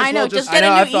over. I might as I know, well just I get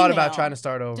know. a new I've thought email. about trying to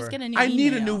start over. Just get a new I email.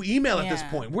 need a new email at this Yeah.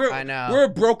 point. I know. We're a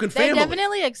broken They family.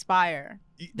 definitely expire.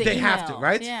 They have to, emails.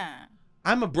 right? Yeah.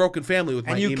 I'm a broken family with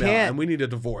my And you email, can't- and we need a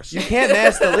divorce. You can't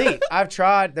mass delete. I've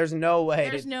tried. There's no way.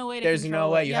 There's no way to There's control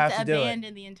no way. it. You have to do it.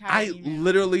 abandon the entire I email.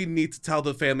 literally need to tell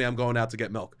the family I'm going out to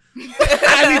get milk.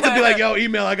 I need to be like, yo,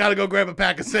 email, I gotta go grab a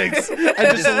pack of cigs. And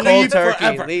just Cold leave turkey.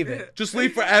 forever. Leave it. Just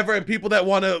leave forever, and people that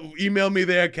want to email me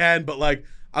there can, but like,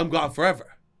 I'm gone forever.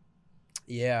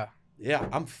 Yeah, Yeah,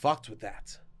 I'm fucked with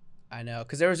that. I know.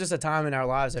 Because there was just a time in our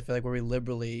lives, I feel like, where we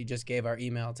liberally just gave our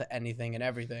email to anything and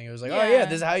everything. It was like, oh Yeah. yeah,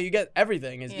 this is how you get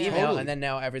everything is Yeah. email, Totally. and then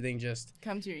now everything just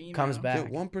Come to your email. comes back.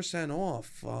 Get 1%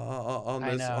 off on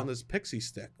I this know. on this Pixie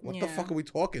stick. What the Yeah. fuck are we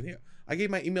talking here? I gave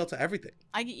my email to everything.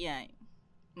 Yeah.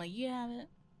 Like you have it.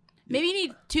 Maybe you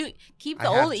need to keep I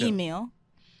the have old to. email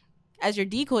as your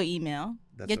decoy email.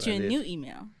 That's Get what you I a did. new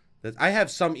email. I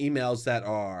have some emails that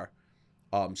are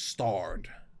starred,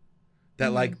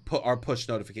 that like are push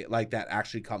notification, like that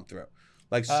actually come through.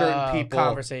 Like certain people,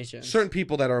 Conversations. certain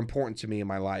people that are important to me in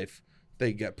my life,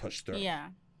 they get pushed through. Yeah.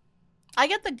 I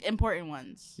get the important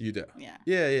ones. You do. Yeah.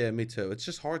 Yeah, me too. It's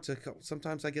just hard to.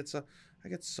 Sometimes I get so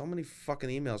many fucking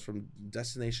emails from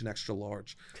Destination Extra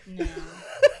Large. No.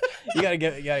 You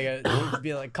gotta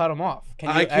be like, cut them off. Can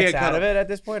I you can't X cut out of 'em. it at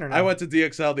this point or not? I went to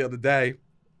DXL the other day.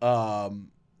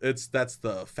 That's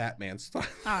the fat man style.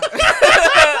 Oh.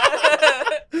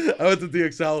 I went to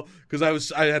DXL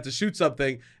because I had to shoot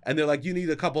something, and they're like, you need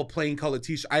a couple plain colored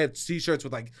t-shirts. I had t-shirts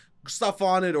with like stuff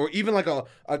on it, or even like a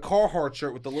Carhartt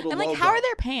shirt with the little And like, logo. how are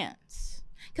their pants?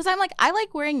 Because I'm like, I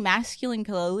like wearing masculine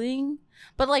clothing,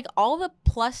 but like all the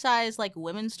plus size like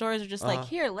women's stores are just like,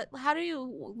 here, how do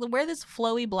you wear this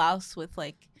flowy blouse with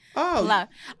like? Oh,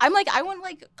 I'm like, I want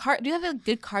like, do you have a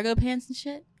good cargo pants and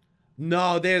shit?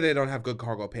 no, they don't have good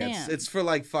cargo pants. Damn. It's for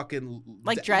like fucking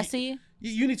Like dressy?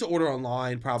 You need to order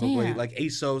online probably, Damn. like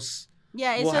ASOS.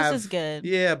 Yeah, will ASOS have- is good.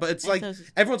 Yeah, but it's like ASOS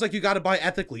is- everyone's like, you got to buy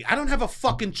ethically. I don't have a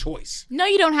fucking choice. No,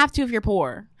 you don't have to if you're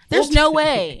poor. There's no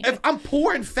way. If I'm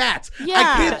poor and fat, Yeah, I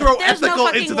can't throw there's no ethical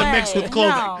fucking into the mix way. with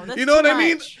clothing. No, that's you know what too I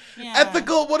mean? much. Yeah.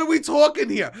 Ethical, what are we talking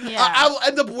here? Yeah. I'll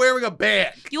end up wearing a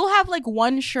bag. You'll have like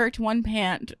one shirt, one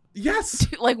pant, Yes,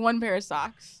 like one pair of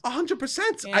socks.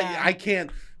 100%. Yeah. I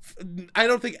can't. I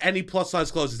don't think any plus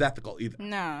size clothes is ethical either.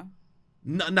 No,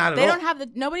 Not at they all. don't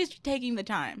have nobody's taking the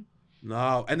time.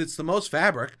 No, and it's the most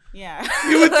fabric. Yeah.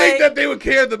 You would think Like, that they would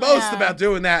care the most Yeah. about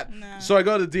doing that. No. So I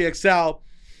go to DXL,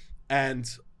 And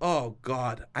oh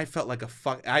God, I felt like a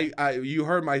fuck. You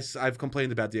heard I've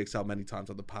complained about DXL many times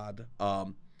on the pod. I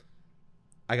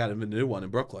got a new one in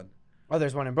Brooklyn. Oh,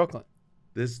 there's one in Brooklyn.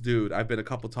 This dude, I've been a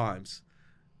couple times.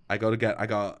 I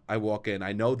walk in.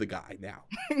 I know the guy now,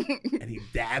 and he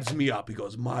dabs me up. He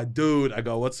goes, "My dude." I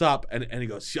go, "What's up?" And he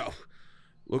goes, "Yo,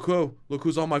 look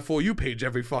who's on my For You page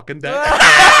every fucking day."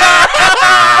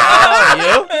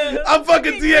 You? I'm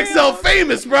fucking DXL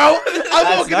famous, bro.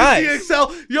 I'm walking nice. to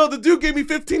DXL. Yo, the dude gave me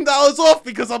 $15 off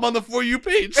because I'm on the For You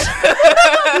page.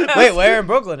 Wait, where in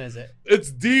Brooklyn is it? It's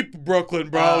deep Brooklyn,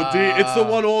 bro. It's the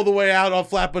one all the way out on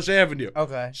Flatbush Avenue.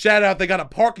 Okay. Shout out, they got a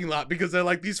parking lot because they're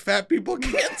like, these fat people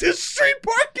can't do street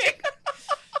parking.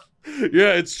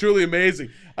 Yeah, it's truly amazing.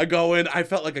 I go in, I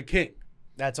felt like a king.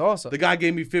 That's awesome. The guy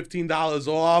gave me $15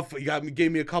 off. He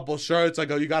gave me a couple shirts. I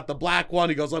go, you got the black one?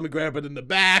 He goes, let me grab it in the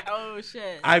back. Oh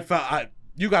shit.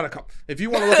 You gotta come. If you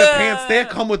want to look at pants there,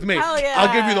 come with me. Hell yeah.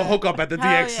 I'll give you the hookup at the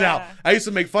Hell DXL. yeah. I used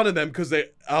to make fun of them because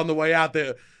they, on the way out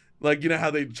there, like, you know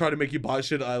how they try to make you buy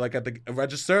shit like at the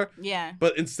register? Yeah.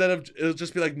 But instead of, it'll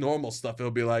just be like normal stuff. It'll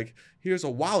be like, here's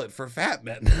a wallet for fat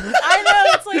men. I know,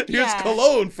 it's like, Here's yeah.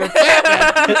 cologne for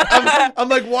fat men. I'm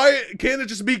like, why can't it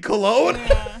just be cologne?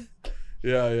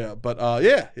 Yeah. Yeah. But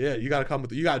yeah, you gotta come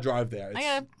with it. You gotta drive there.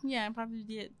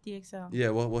 Probably DXL. Yeah,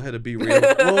 we'll hit a B reel.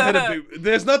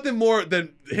 There's nothing more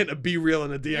than hitting a B reel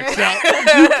in a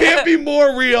DXL. You can't be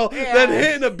more real than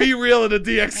hitting a B reel in a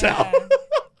DXL.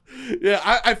 Yeah,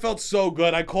 I felt so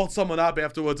good. I called someone up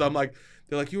afterwards. I'm like,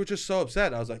 they're like, you were just so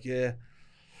upset. I was like, yeah.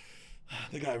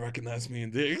 The guy recognized me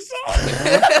in DXL.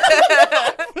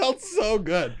 Felt so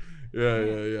good.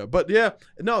 Yeah. But yeah,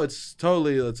 no, it's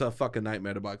a fucking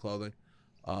nightmare to buy clothing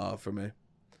for me.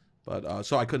 But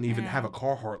so I couldn't even have a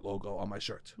Carhartt logo on my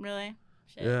shirt. Really?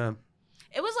 Shit. Yeah.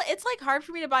 It's like hard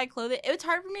for me to buy clothing. It's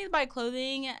hard for me to buy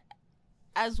clothing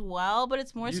as well, but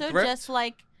it's more You so thrift? just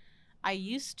like I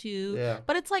used to. Yeah.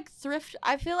 But it's like thrift.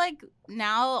 I feel like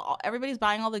now everybody's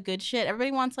buying all the good shit.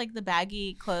 Everybody wants like the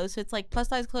baggy clothes. So it's like plus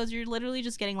size clothes. You're literally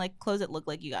just getting like clothes that look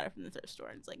like you got it from the thrift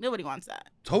store. It's like nobody wants that.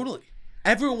 Totally.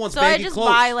 Everyone wants So baggy I just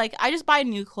clothes. I just buy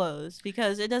new clothes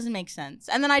because it doesn't make sense.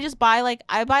 And then I just buy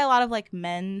I buy a lot of like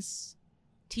men's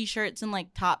t-shirts and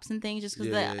like tops and things just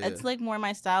because it's like more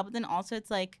my style. But then also it's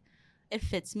like it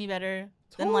fits me better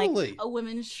than like a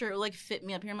women's shirt like fit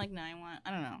me up here. I'm like, no, I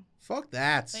don't know. Fuck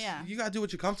that. But yeah. You gotta do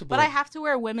what you're comfortable But with. I have to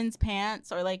wear women's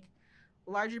pants or like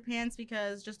larger pants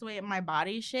because just the way my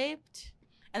body's shaped.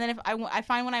 And then if I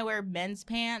find when I wear men's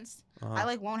pants, I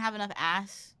like won't have enough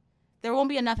ass. There won't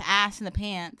be enough ass in the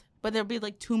pant, but there'll be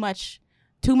like too much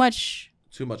left.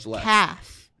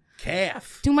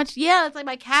 Calf. Too much. Yeah, it's like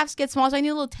my calves get small, so I need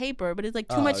a little taper. But it's like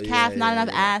too much calf, not enough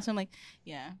ass. I'm like,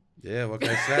 yeah. Yeah, what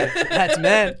can I say? That's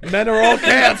men. Men are all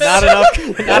calves.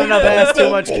 Not enough ass,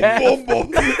 too much calf. Boom, boom,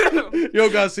 boom. You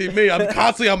don't gotta see me. I'm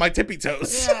constantly on my tippy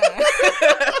toes. Yeah.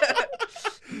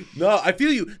 No, I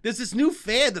feel you. There's this new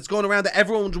fad that's going around that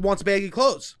everyone wants baggy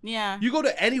clothes. Yeah. You go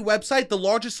to any website, the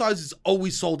largest size is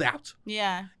always sold out.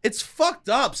 Yeah. It's fucked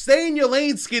up. Stay in your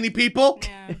lane, skinny people.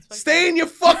 Yeah, Stay in your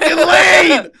fucking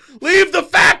lane. Leave the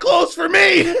fat clothes for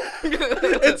me.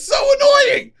 It's so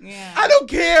annoying. Yeah. I don't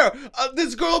care.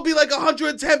 This girl will be like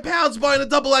 110 pounds buying a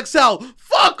double XL.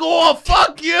 Fuck off.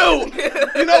 Fuck you.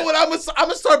 You know what? I'm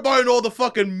gonna start buying all the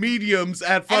fucking mediums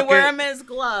at fucking. And wear them as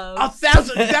gloves.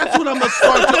 1,000. That's what I'm gonna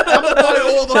start doing. I'm gonna buy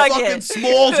all the fucking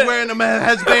smalls wearing them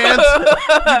as bands. You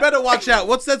better watch out.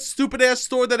 What's that stupid ass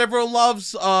store that everyone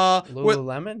loves?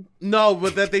 Lululemon? No,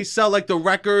 but that they sell like the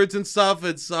records and stuff.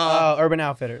 It's Urban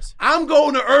Outfitters. I'm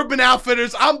going to Urban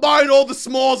Outfitters. I'm buying all the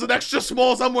smalls and extra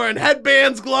smalls. I'm wearing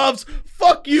headbands, gloves.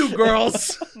 Fuck you,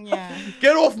 girls. Yeah.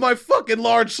 Get off my fucking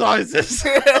large sizes.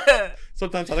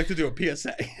 Sometimes I like to do a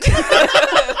PSA.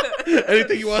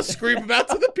 Anything you want to scream about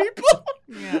to the people?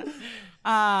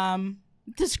 Yeah.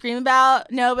 To scream about?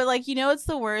 No, but like, you know, it's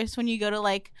the worst when you go to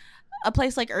like a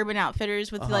place like Urban Outfitters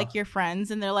with like your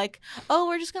friends and they're like, oh,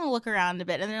 we're just gonna look around a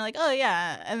bit, and they're like, oh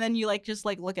yeah, and then you like just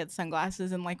like look at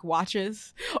sunglasses and like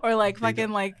watches or like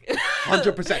fucking like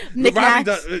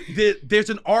 100%. There's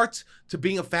an art to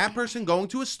being a fat person going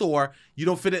to a store. You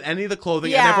don't fit in any of the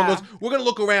clothing, and everyone goes, we're gonna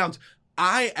look around.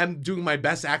 I am doing my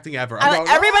best acting ever.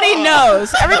 Everybody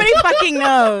knows. Everybody fucking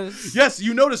knows. Yes,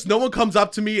 you notice no one comes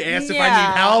up to me, asks if I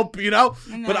need help, you know?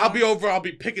 But I'll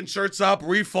be picking shirts up,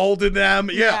 refolding them.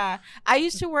 Yeah. I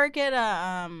used to work at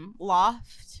a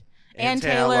Loft. And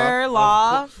Taylor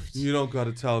Loft. You don't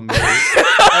gotta tell me.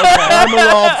 I'm a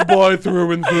Loft boy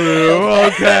through and through.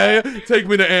 Okay, take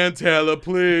me to Ann Taylor,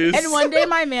 please. And one day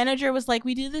my manager was like,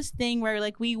 "We do this thing where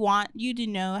like we want you to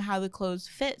know how the clothes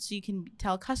fit, so you can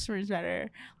tell customers better,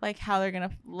 like how they're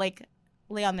gonna like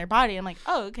lay on their body. I'm like,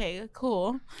 oh, okay,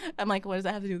 cool. I'm like, what does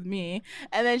that have to do with me?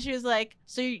 And then she was like,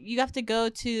 so you have to go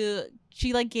to,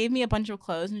 she like gave me a bunch of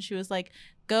clothes and she was like,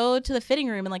 go to the fitting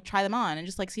room and like try them on and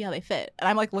just like see how they fit. And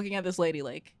I'm like looking at this lady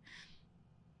like,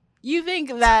 you think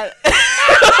that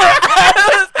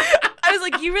I was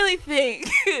like, you really think?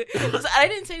 So I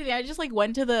didn't say anything. I just like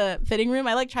went to the fitting room.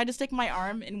 I like tried to stick my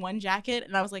arm in one jacket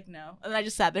and I was like, no. And then I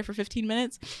just sat there for 15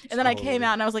 minutes. And then I came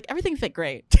out and I was like, everything fit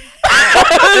great.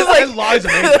 I was like, I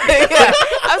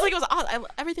was like, it was awesome.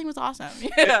 Everything was awesome.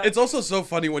 Yeah. It's also so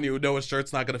funny when you know a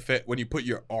shirt's not gonna fit when you put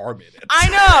your arm in it. I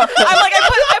know. I'm like,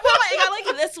 I put my, it got like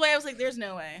this way. I was like, there's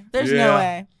no way. There's no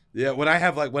way. Yeah, when I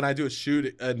have like when I do a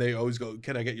shoot and they always go,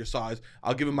 "Can I get your size?"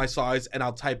 I'll give them my size and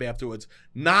I'll type afterwards,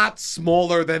 "Not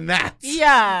smaller than that."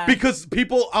 Yeah. Because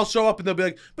I'll show up and they'll be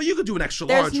like, "But you could do an extra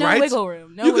large, no right?" Wiggle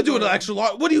room. No you could do an extra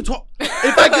large. What are you talking?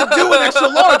 If I could do an extra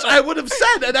large, I would have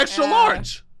said an extra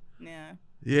large. Yeah.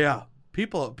 Yeah.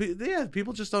 People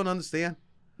just don't understand.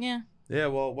 Yeah. Yeah.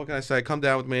 Well, what can I say? Come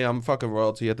down with me. I'm fucking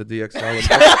royalty at the DXL.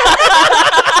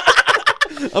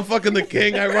 I'm fucking the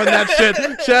king. I run that shit.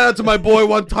 Shout out to my boy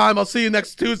one time. I'll see you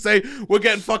next Tuesday. We're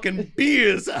getting fucking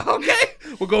beers, okay?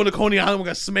 We're going to Coney Island. We're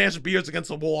going to smash beers against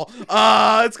the wall.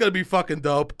 It's going to be fucking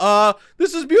dope.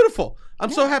 This is beautiful. I'm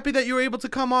so happy that you were able to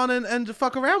come on and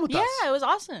fuck around with us. Yeah, it was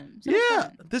awesome.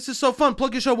 Fun. This is so fun.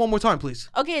 Plug your show one more time, please.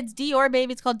 Okay, it's Dior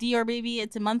Baby. It's called Dior Baby.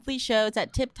 It's a monthly show. It's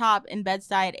at Tip Top in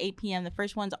Bed-Stuy at 8 p.m. The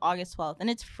first one's August 12th, and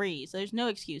it's free, so there's no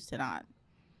excuse to not.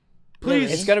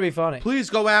 Please. It's going to be funny. Please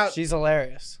go out. She's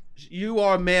hilarious. You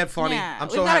are mad funny. Yeah, I'm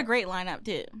we've so got a great lineup,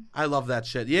 too. I love that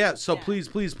shit. Yeah, so please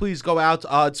go out.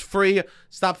 It's free.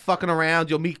 Stop fucking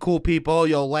around. You'll meet cool people.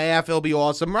 You'll laugh. It'll be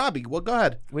awesome. Robbie, well, go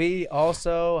ahead. We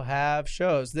also have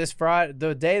shows. This Friday,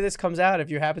 the day this comes out, if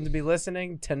you happen to be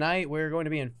listening, tonight we're going to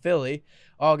be in Philly.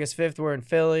 August 5th, we're in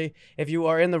Philly. If you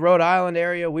are in the Rhode Island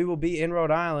area, we will be in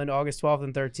Rhode Island August 12th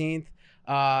and 13th.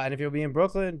 And if you'll be in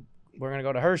Brooklyn, we're going to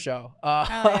go to her show. If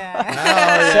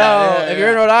you're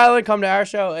in Rhode Island, come to our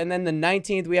show. And then the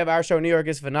 19th, we have our show. New York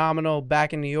is Phenomenal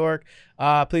back in New York.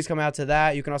 Please come out to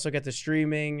that. You can also get the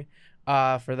streaming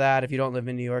for that. If you don't live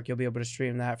in New York, you'll be able to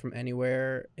stream that from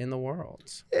anywhere in the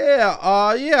world.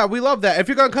 Yeah, we love that. If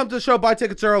you're going to come to the show, buy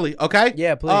tickets early, okay?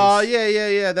 Yeah, please.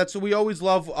 Yeah. That's what we always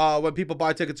love when people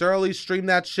buy tickets early. Stream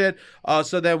that shit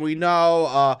so then we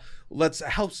know.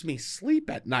 Helps me sleep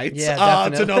at nights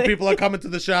to know people are coming to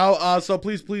the show. So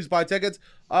please buy tickets.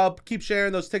 Keep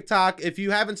sharing those TikTok. If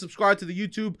you haven't subscribed to the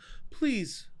YouTube,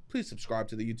 please subscribe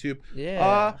to the YouTube.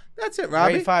 Yeah. That's it,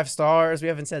 Robbie. Rate 5 stars. We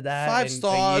haven't said that 5 in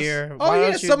stars. a year. Oh, Why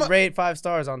yeah, don't you rate 5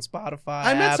 stars on Spotify,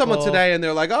 I met someone Apple? today and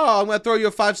they're like, "Oh, I'm going to throw you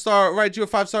a 5-star, write you a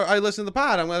 5-star. I listen to the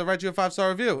pod. I'm going to write you a 5-star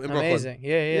review in Brooklyn." Amazing.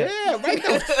 Yeah. Yeah, write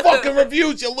those fucking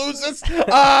reviews, you losers.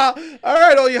 All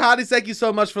right, all you hotties, thank you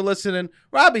so much for listening.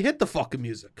 Robbie, hit the fucking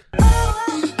music.